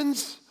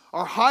heavens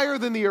are higher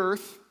than the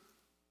earth,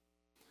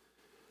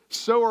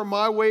 so are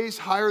my ways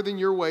higher than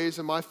your ways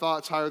and my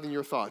thoughts higher than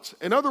your thoughts.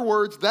 In other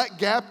words, that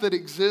gap that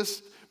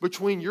exists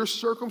between your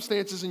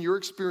circumstances and your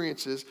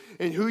experiences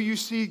and who you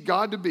see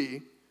God to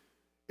be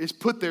is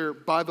put there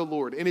by the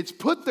Lord. And it's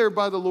put there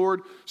by the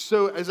Lord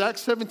so, as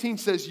Acts 17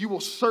 says, you will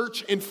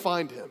search and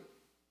find him.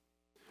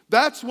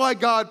 That's why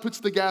God puts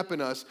the gap in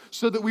us,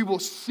 so that we will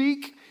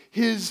seek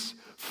his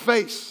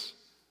face.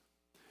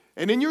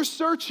 And in your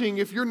searching,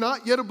 if you're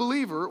not yet a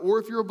believer, or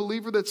if you're a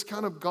believer that's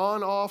kind of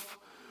gone off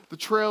the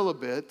trail a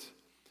bit,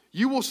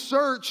 you will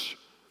search,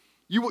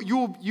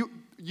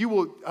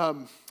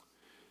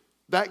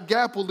 that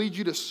gap will lead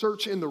you to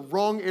search in the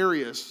wrong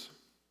areas,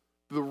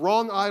 the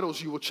wrong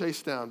idols you will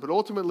chase down. But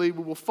ultimately,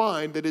 we will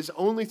find that it is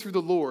only through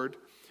the Lord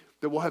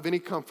that we'll have any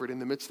comfort in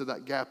the midst of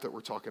that gap that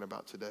we're talking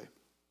about today.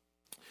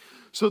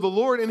 So the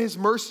Lord, in his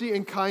mercy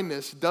and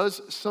kindness,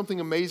 does something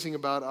amazing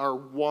about our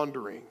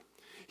wandering.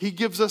 He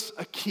gives us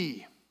a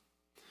key.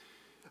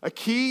 a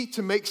key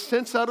to make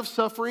sense out of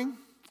suffering,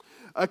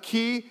 a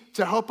key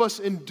to help us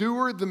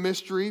endure the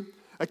mystery,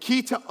 a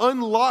key to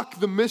unlock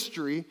the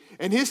mystery,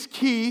 and his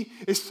key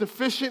is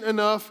sufficient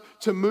enough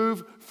to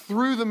move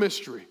through the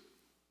mystery.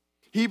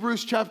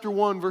 Hebrews chapter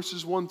 1,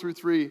 verses 1 through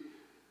 3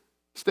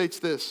 states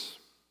this.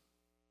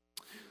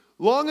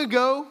 Long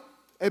ago,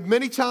 at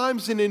many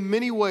times and in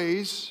many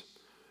ways,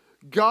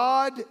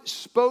 God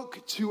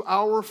spoke to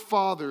our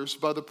fathers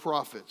by the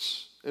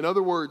prophets. In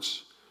other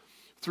words,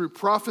 through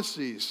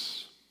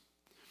prophecies,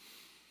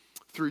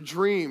 through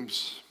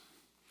dreams,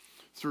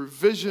 through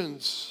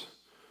visions,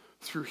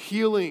 through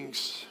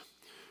healings,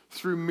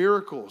 through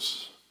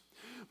miracles.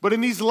 But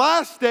in these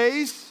last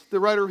days, the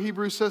writer of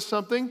Hebrews says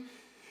something,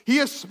 he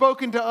has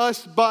spoken to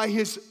us by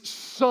his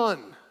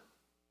Son,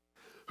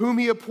 whom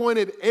he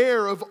appointed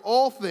heir of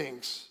all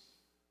things,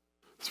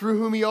 through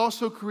whom he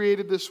also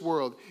created this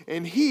world.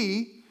 And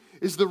he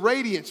is the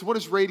radiance. What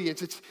is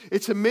radiance?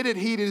 It's emitted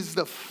heat. It is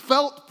the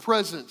felt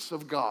presence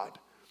of God.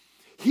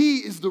 He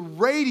is the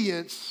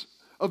radiance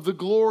of the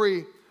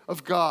glory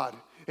of God.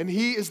 And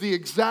he is the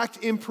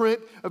exact imprint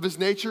of his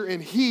nature.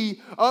 And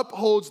he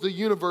upholds the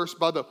universe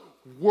by the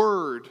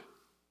word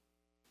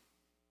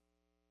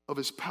of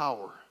his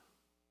power.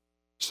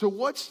 So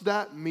what's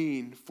that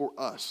mean for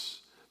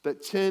us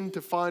that tend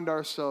to find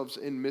ourselves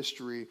in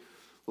mystery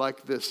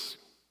like this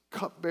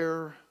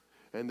cupbearer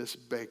and this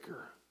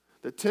baker?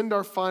 That tend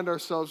to find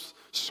ourselves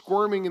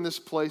squirming in this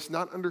place,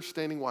 not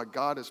understanding why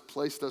God has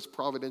placed us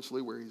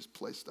providentially where he's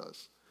placed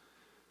us.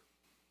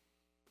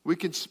 We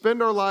can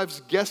spend our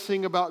lives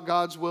guessing about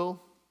God's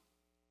will.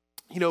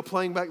 You know,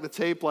 playing back the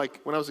tape,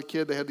 like when I was a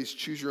kid, they had these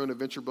choose your own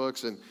adventure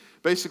books, and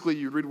basically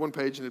you'd read one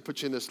page and it'd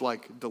put you in this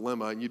like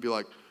dilemma, and you'd be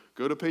like,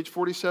 go to page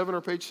 47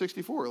 or page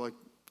 64, like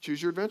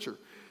choose your adventure.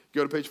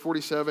 Go to page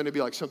 47, it'd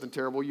be like something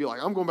terrible. You're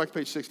like, I'm going back to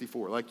page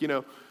 64. Like, you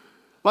know,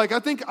 like I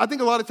think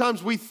a lot of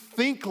times we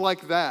think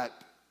like that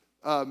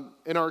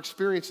in our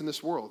experience in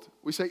this world.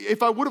 We say,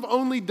 if I would have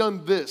only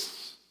done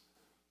this.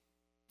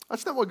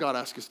 That's not what God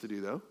asked us to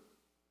do, though.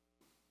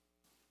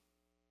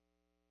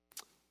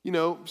 You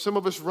know, some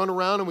of us run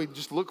around and we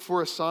just look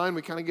for a sign.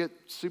 We kind of get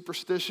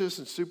superstitious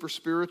and super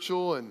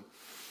spiritual, and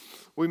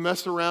we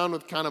mess around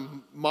with kind of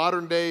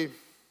modern day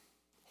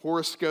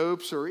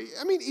horoscopes, or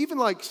I mean, even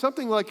like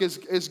something like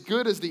as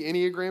good as the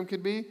Enneagram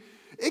could be,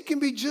 it can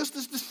be just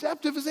as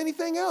deceptive as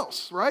anything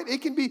else, right?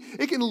 It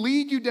can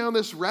lead you down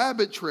this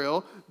rabbit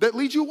trail that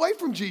leads you away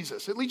from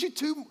Jesus. It leads you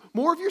to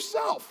more of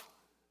yourself.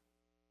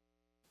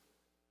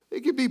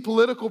 It could be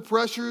political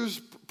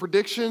pressures,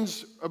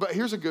 predictions about,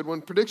 here's a good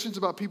one, predictions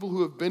about people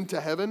who have been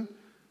to heaven,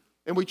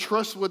 and we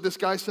trust what this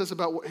guy says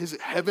about what his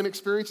heaven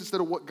experience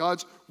instead of what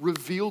God's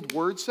revealed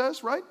word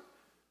says, right?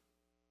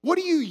 What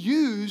do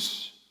you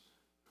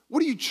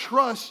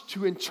trust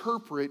to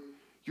interpret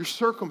your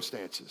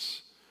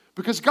circumstances?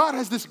 Because God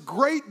has this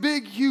great,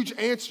 big, huge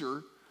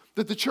answer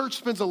that the church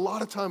spends a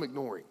lot of time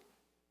ignoring.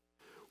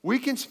 We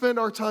can spend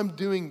our time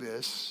doing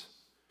this,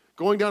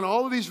 going down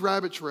all of these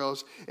rabbit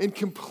trails, and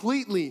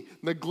completely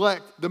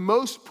neglect the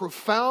most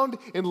profound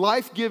and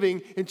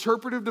life-giving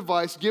interpretive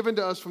device given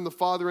to us from the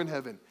Father in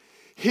heaven.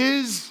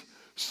 His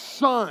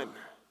Son.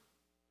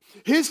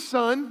 His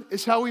Son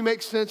is how we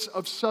make sense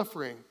of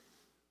suffering.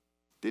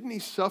 Didn't he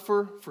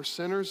suffer for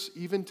sinners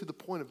even to the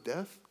point of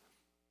death?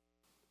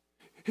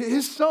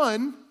 His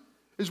Son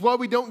is why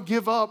we don't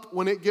give up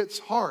when it gets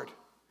hard.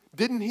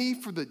 Didn't he,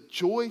 for the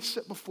joy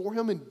set before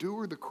him,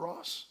 endure the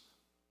cross?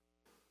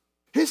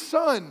 His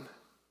Son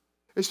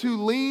is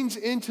who leans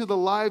into the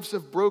lives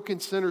of broken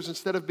sinners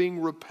instead of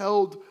being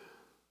repelled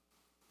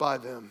by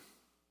them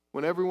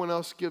when everyone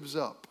else gives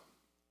up.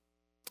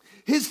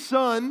 His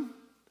Son,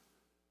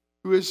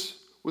 who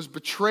was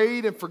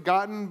betrayed and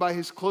forgotten by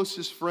his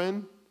closest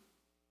friend,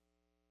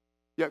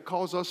 yet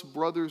calls us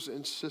brothers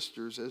and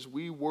sisters as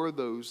we were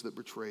those that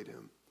betrayed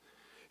him.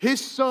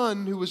 His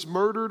Son, who was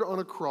murdered on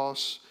a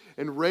cross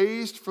and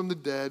raised from the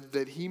dead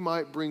that he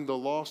might bring the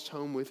lost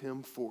home with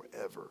him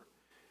forever.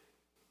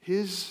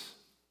 His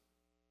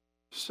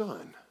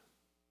Son.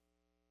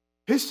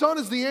 His Son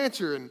is the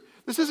answer. And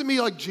this isn't me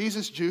like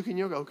Jesus juking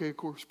you. Okay, of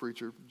course,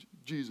 preacher,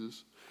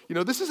 Jesus. You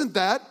know, this isn't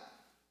that.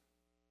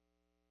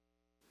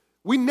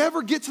 We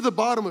never get to the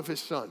bottom of his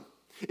Son.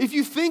 If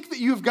you think that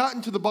you have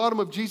gotten to the bottom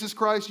of Jesus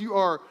Christ, you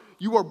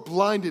are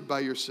blinded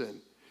by your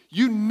sin.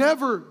 You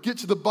never get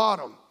to the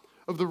bottom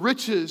of the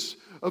riches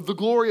of the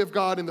glory of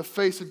God in the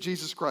face of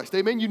Jesus Christ.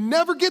 Amen? You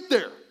never get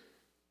there.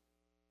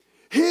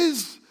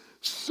 His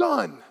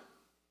Son.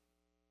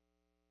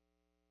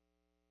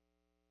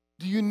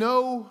 Do you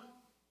know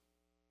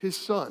his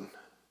Son?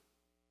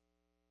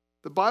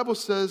 The Bible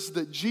says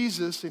that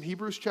Jesus, in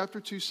Hebrews chapter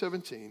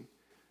 2:17,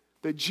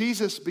 that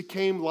Jesus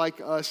became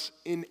like us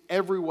in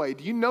every way.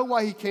 Do you know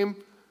why he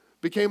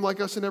became like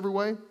us in every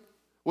way?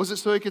 Was it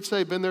so he could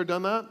say, been there,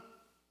 done that?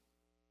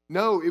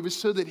 No, it was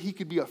so that he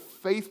could be a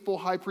faithful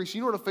high priest.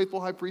 You know what a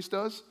faithful high priest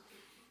does?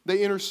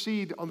 They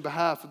intercede on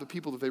behalf of the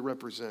people that they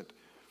represent.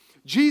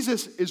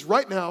 Jesus is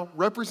right now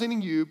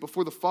representing you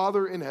before the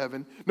Father in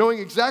heaven, knowing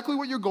exactly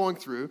what you're going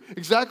through,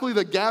 exactly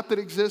the gap that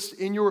exists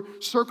in your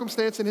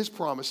circumstance and his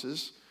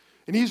promises,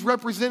 and he's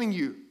representing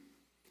you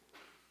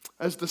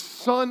as the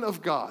Son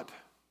of God.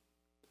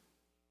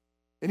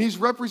 And he's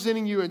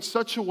representing you in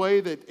such a way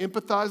that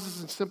empathizes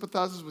and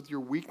sympathizes with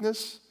your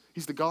weakness.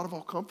 He's the God of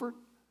all comfort.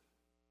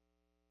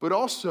 But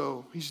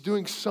also, he's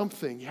doing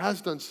something, he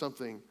has done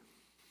something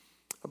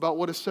about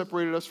what has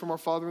separated us from our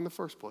Father in the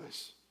first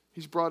place.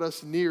 He's brought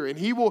us near, and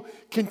he will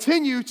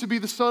continue to be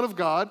the Son of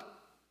God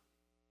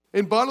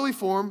in bodily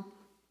form,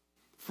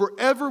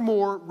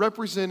 forevermore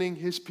representing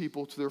his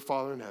people to their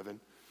Father in heaven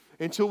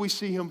until we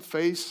see him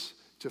face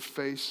to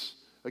face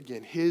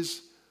again,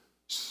 his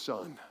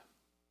Son.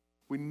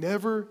 We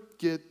never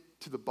get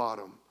to the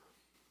bottom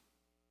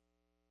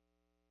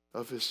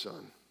of his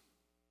Son.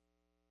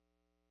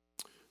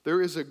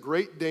 There is a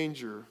great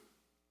danger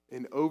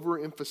in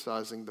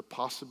overemphasizing the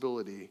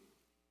possibility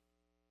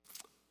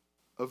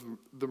of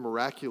the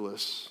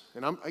miraculous.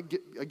 And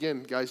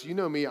again, guys, you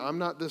know me, I'm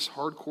not this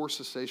hardcore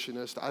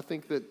cessationist. I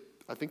think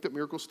that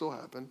miracles still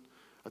happen.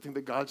 I think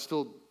that God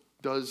still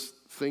does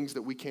things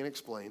that we can't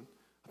explain.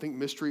 I think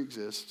mystery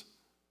exists.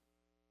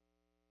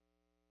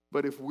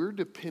 But if we're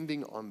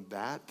depending on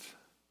that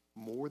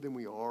more than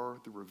we are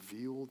the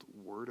revealed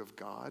Word of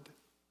God,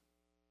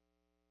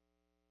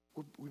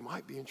 we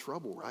might be in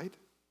trouble, right?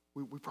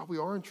 We probably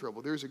are in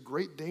trouble. There's a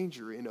great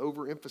danger in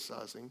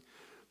overemphasizing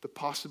the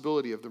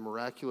possibility of the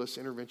miraculous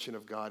intervention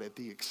of God at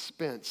the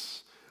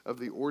expense of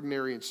the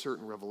ordinary and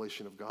certain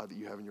revelation of God that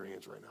you have in your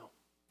hands right now.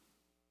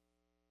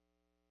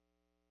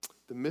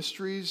 The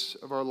mysteries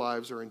of our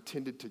lives are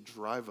intended to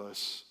drive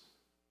us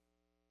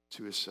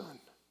to his Son.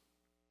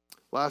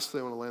 Lastly,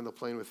 I want to land the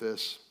plane with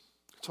this.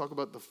 Talk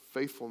about the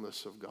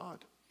faithfulness of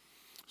God.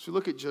 So we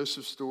look at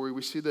Joseph's story.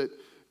 We see that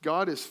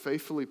God is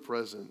faithfully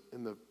present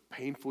in the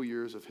painful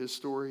years of his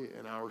story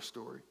and our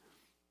story.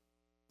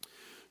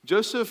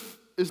 Joseph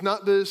is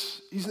not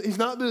this, he's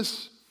not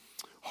this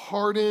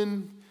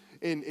hardened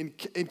and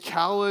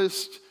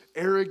calloused,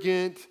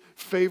 arrogant,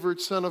 favored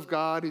son of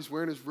God who's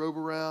wearing his robe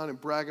around and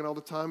bragging all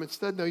the time.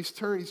 Instead, no, he's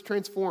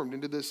transformed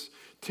into this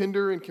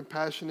tender and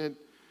compassionate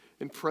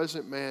and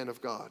present man of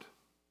God.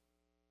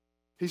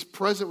 He's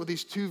present with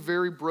these two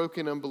very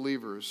broken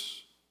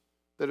unbelievers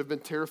that have been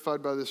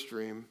terrified by this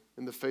dream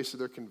in the face of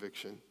their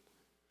conviction.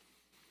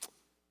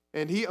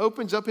 And he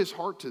opens up his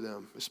heart to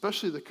them,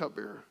 especially the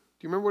cupbearer.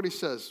 Do you remember what he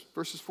says?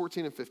 Verses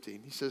 14 and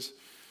 15. He says,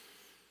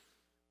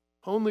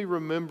 "Only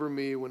remember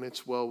me when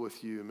it's well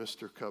with you,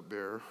 Mr.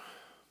 Cupbearer.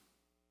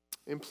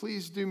 And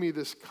please do me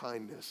this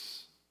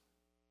kindness,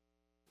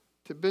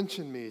 to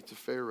mention me to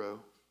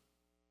Pharaoh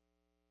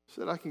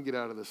so that I can get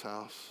out of this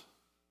house.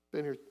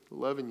 Been here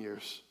 11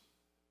 years.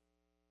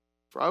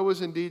 For I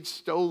was indeed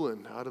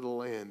stolen out of the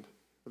land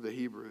of the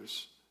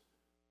Hebrews.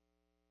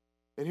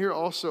 And here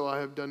also I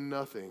have done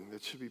nothing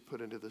that should be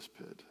put into this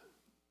pit."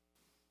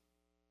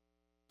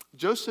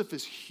 Joseph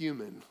is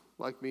human,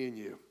 like me and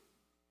you.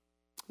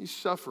 He's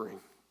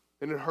suffering,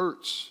 and it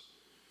hurts.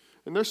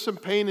 And there's some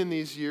pain in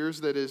these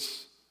years that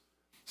is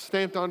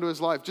stamped onto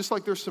his life, just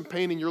like there's some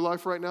pain in your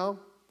life right now.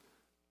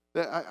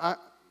 That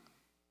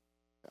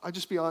I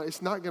just be honest,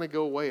 it's not going to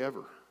go away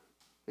ever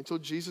until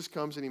Jesus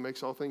comes and he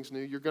makes all things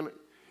new. You're going to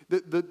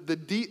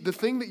the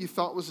thing that you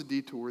thought was a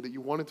detour that you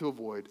wanted to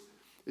avoid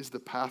is the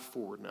path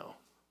forward now.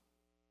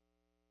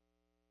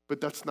 But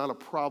that's not a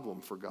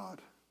problem for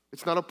God.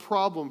 It's not a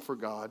problem for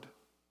God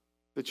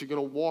that you're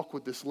going to walk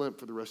with this limp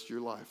for the rest of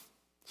your life.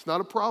 It's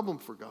not a problem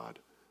for God.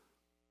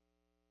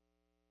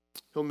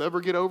 He'll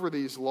never get over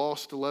these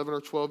lost 11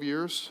 or 12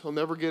 years. He'll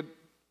never get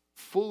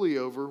fully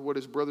over what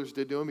his brothers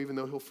did to him, even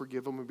though he'll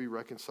forgive them and be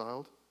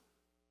reconciled.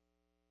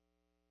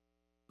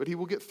 But he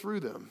will get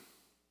through them.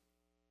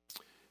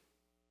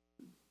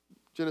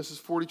 Genesis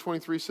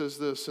 40:23 says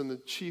this, "And the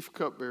chief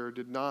cupbearer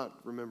did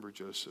not remember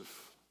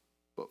Joseph,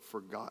 but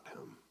forgot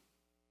him."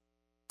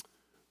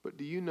 But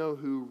do you know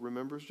who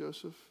remembers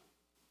Joseph?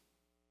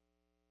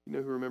 You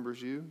know who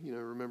remembers you? You know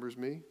who remembers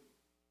me?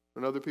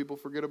 When other people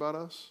forget about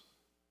us?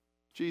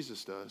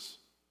 Jesus does.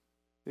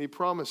 And he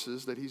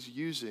promises that he's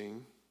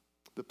using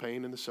the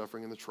pain and the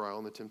suffering and the trial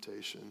and the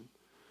temptation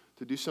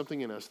to do something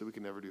in us that we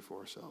can never do for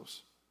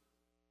ourselves.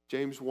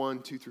 James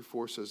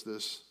 1:2-4 says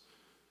this,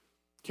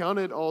 "Count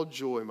it all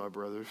joy, my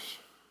brothers,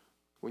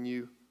 when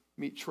you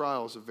meet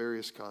trials of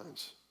various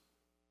kinds.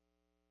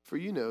 For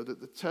you know that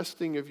the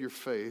testing of your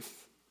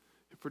faith,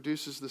 it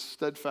produces the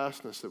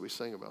steadfastness that we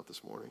sang about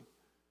this morning.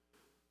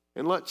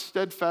 And let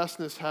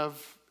steadfastness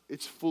have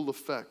its full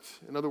effect."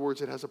 In other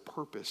words, it has a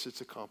purpose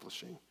it's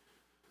accomplishing.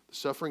 The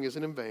suffering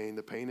isn't in vain.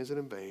 The pain isn't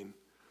in vain.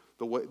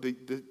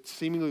 The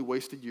seemingly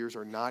wasted years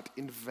are not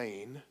in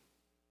vain.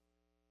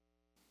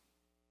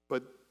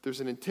 But there's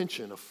an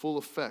intention, a full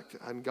effect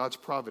on God's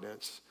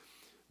providence,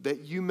 that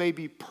you may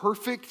be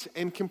perfect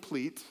and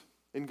complete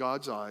in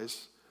God's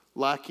eyes,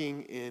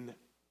 lacking in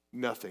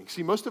nothing.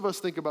 See, most of us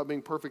think about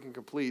being perfect and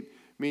complete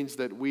means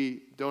that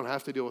we don't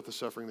have to deal with the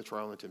suffering, the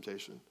trial, and the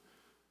temptation.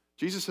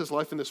 Jesus says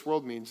life in this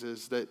world means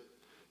is that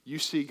you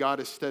see God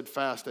is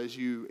steadfast as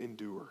you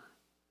endure.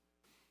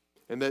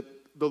 And that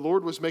the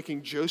Lord was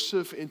making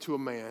Joseph into a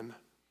man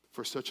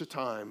for such a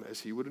time as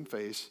he would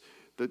face.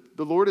 That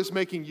the Lord is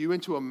making you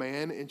into a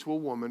man, into a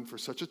woman for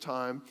such a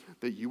time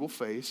that you will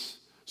face,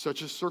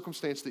 such a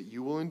circumstance that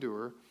you will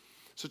endure,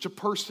 such a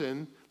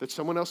person that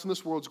someone else in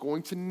this world is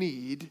going to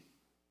need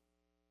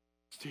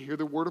to hear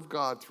the word of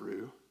God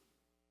through.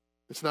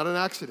 It's not an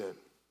accident.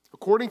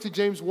 According to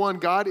James 1,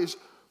 God is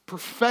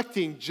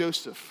perfecting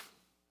Joseph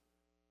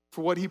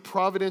for what he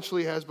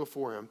providentially has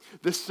before him.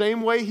 The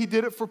same way he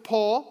did it for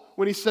Paul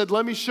when he said,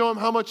 let me show him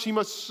how much he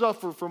must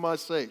suffer for my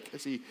sake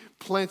as he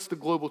plants the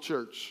global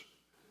church.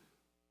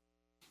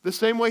 The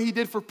same way he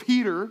did for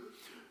Peter,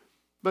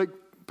 like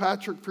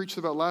Patrick preached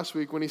about last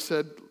week when he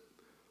said,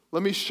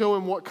 let me show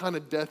him what kind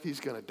of death he's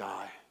going to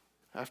die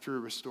after he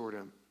restored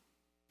him.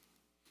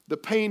 The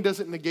pain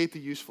doesn't negate the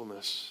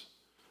usefulness.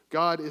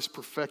 God is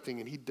perfecting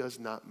and he does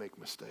not make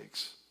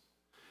mistakes.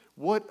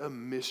 What a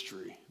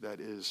mystery that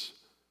is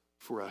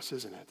for us,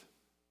 isn't it?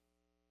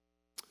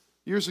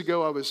 Years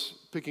ago, I was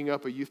picking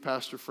up a youth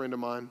pastor friend of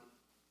mine.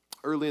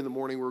 Early in the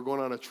morning, we were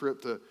going on a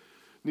trip to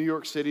New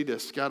York City to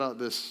scout out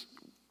this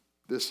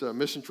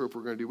mission trip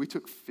we're going to do. We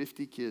took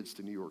 50 kids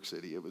to New York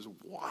City. It was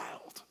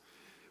wild.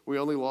 We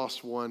only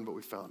lost one, but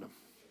we found him.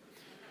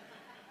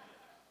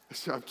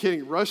 So I'm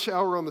kidding. Rush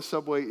hour on the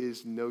subway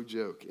is no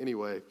joke.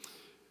 Anyway,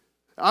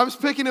 I was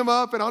picking him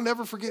up, and I'll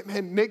never forget,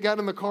 man, Nick got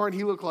in the car, and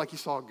he looked like he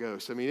saw a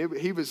ghost. I mean,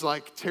 he was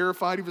like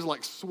terrified. He was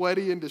like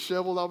sweaty and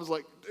disheveled. I was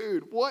like,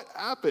 dude, what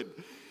happened?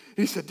 And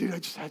he said, dude, I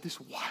just had this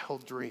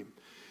wild dream.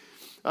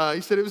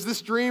 He said, it was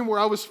this dream where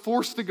I was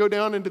forced to go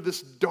down into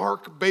this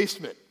dark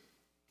basement.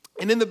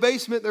 And in the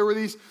basement, there were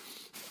these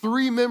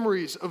 3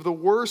 memories of the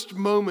worst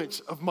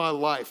moments of my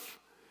life.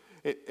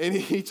 And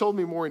he told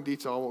me more in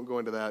detail. I won't go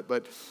into that.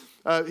 But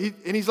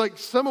he's like,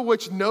 some of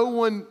which no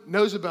one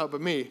knows about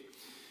but me.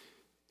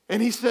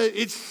 And he said,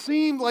 it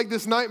seemed like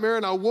this nightmare,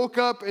 and I woke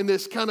up in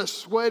this kind of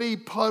sweaty,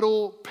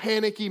 puddle,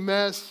 panicky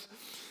mess.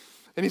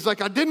 And he's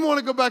like, I didn't want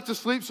to go back to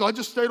sleep, so I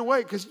just stayed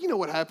awake. Because you know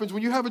what happens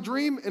when you have a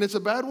dream and it's a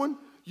bad one?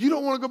 You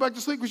don't want to go back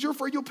to sleep because you're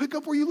afraid you'll pick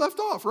up where you left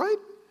off, right?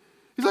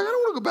 He's like, I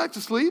don't want to go back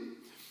to sleep.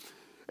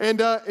 And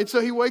so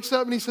he wakes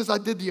up and he says, I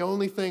did the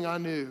only thing I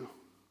knew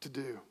to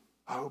do.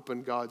 I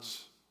opened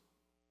God's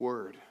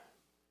word.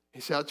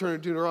 He said, I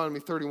turned to Deuteronomy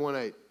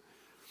 31:8.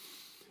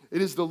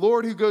 It is the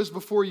Lord who goes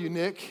before you,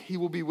 Nick. He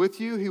will be with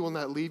you. He will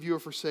not leave you or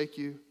forsake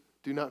you.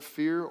 Do not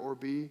fear or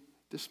be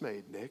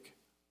dismayed, Nick.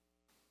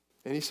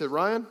 And he said,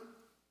 Ryan,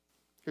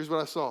 here's what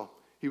I saw.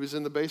 He was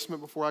in the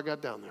basement before I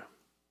got down there.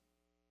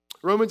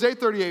 Romans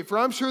 8:38, for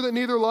I'm sure that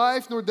neither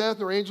life nor death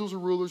nor angels or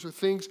rulers or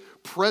things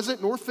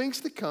present nor things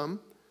to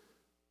come,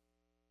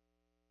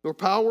 nor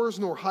powers,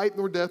 nor height,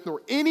 nor depth,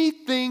 nor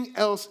anything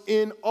else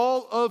in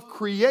all of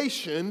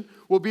creation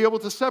will be able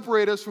to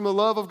separate us from the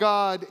love of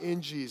God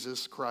in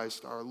Jesus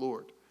Christ our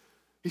Lord.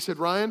 He said,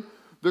 Ryan,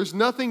 there's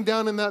nothing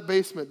down in that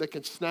basement that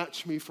can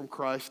snatch me from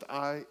Christ.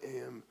 I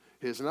am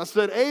his. And I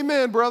said,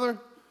 amen, brother.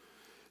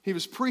 He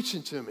was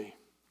preaching to me.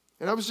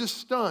 And I was just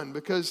stunned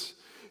because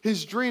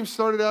his dream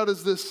started out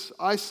as this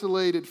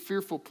isolated,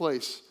 fearful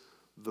place,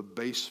 the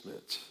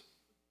basement.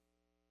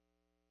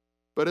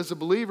 But as a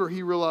believer,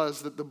 he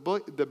realized that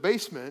the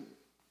basement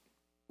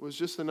was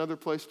just another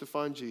place to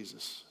find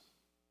Jesus.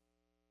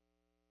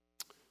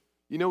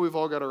 You know, we've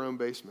all got our own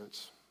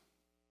basements.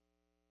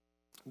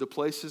 The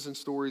places and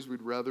stories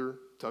we'd rather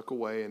tuck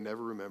away and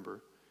never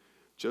remember.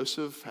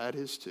 Joseph had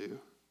his too.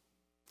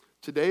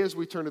 Today, as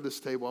we turn to this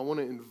table, I want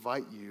to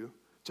invite you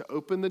to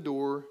open the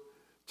door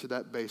to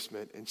that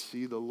basement and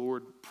see the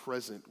Lord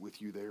present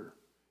with you there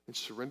and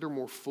surrender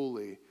more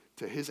fully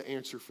to his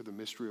answer for the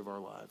mystery of our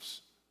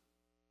lives,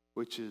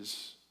 which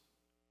is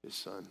his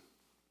son.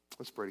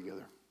 Let's pray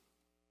together.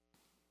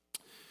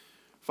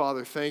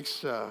 Father,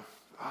 thanks,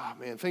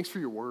 thanks for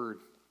your word.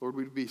 Lord,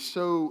 we'd be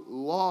so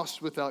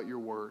lost without your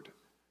word.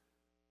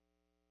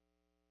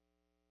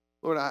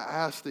 Lord, I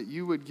ask that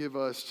you would give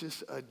us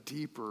just a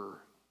deeper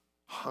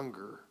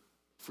hunger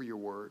for your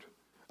word,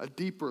 a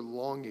deeper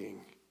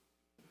longing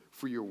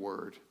for your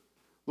word.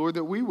 Lord,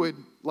 that we would,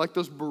 like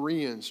those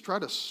Bereans, try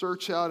to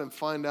search out and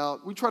find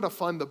out. We try to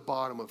find the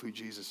bottom of who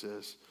Jesus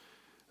is.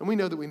 And we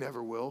know that we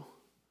never will.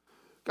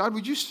 God,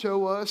 would you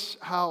show us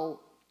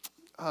how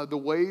the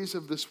ways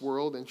of this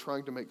world and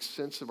trying to make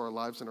sense of our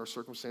lives and our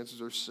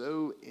circumstances are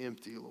so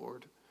empty,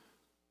 Lord?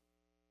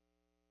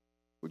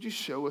 Would you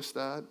show us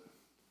that?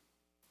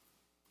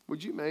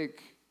 Would you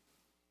make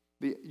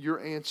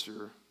your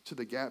answer to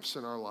the gaps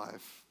in our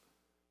life,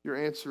 your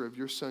answer of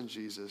your son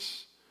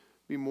Jesus,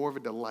 be more of a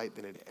delight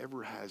than it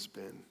ever has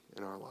been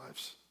in our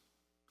lives?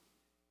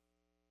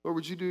 Lord,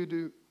 would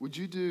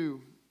you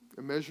do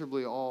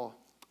immeasurably all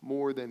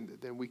more than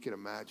we can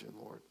imagine,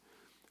 Lord,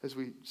 as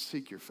we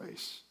seek your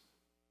face.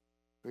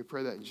 We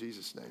pray that in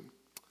Jesus' name.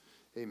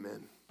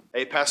 Amen.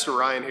 Hey, Pastor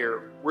Ryan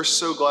here. We're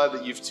so glad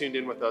that you've tuned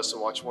in with us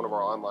and watched one of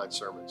our online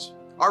sermons.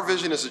 Our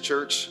vision as a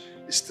church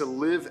is to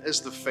live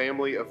as the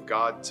family of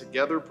God,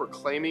 together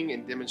proclaiming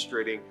and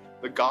demonstrating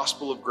the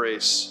gospel of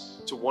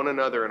grace to one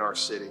another in our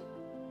city.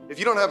 If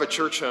you don't have a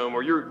church home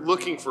or you're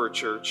looking for a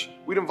church,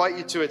 we'd invite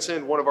you to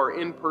attend one of our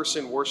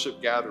in-person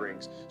worship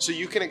gatherings so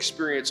you can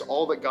experience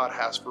all that God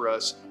has for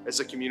us as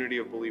a community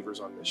of believers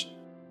on mission.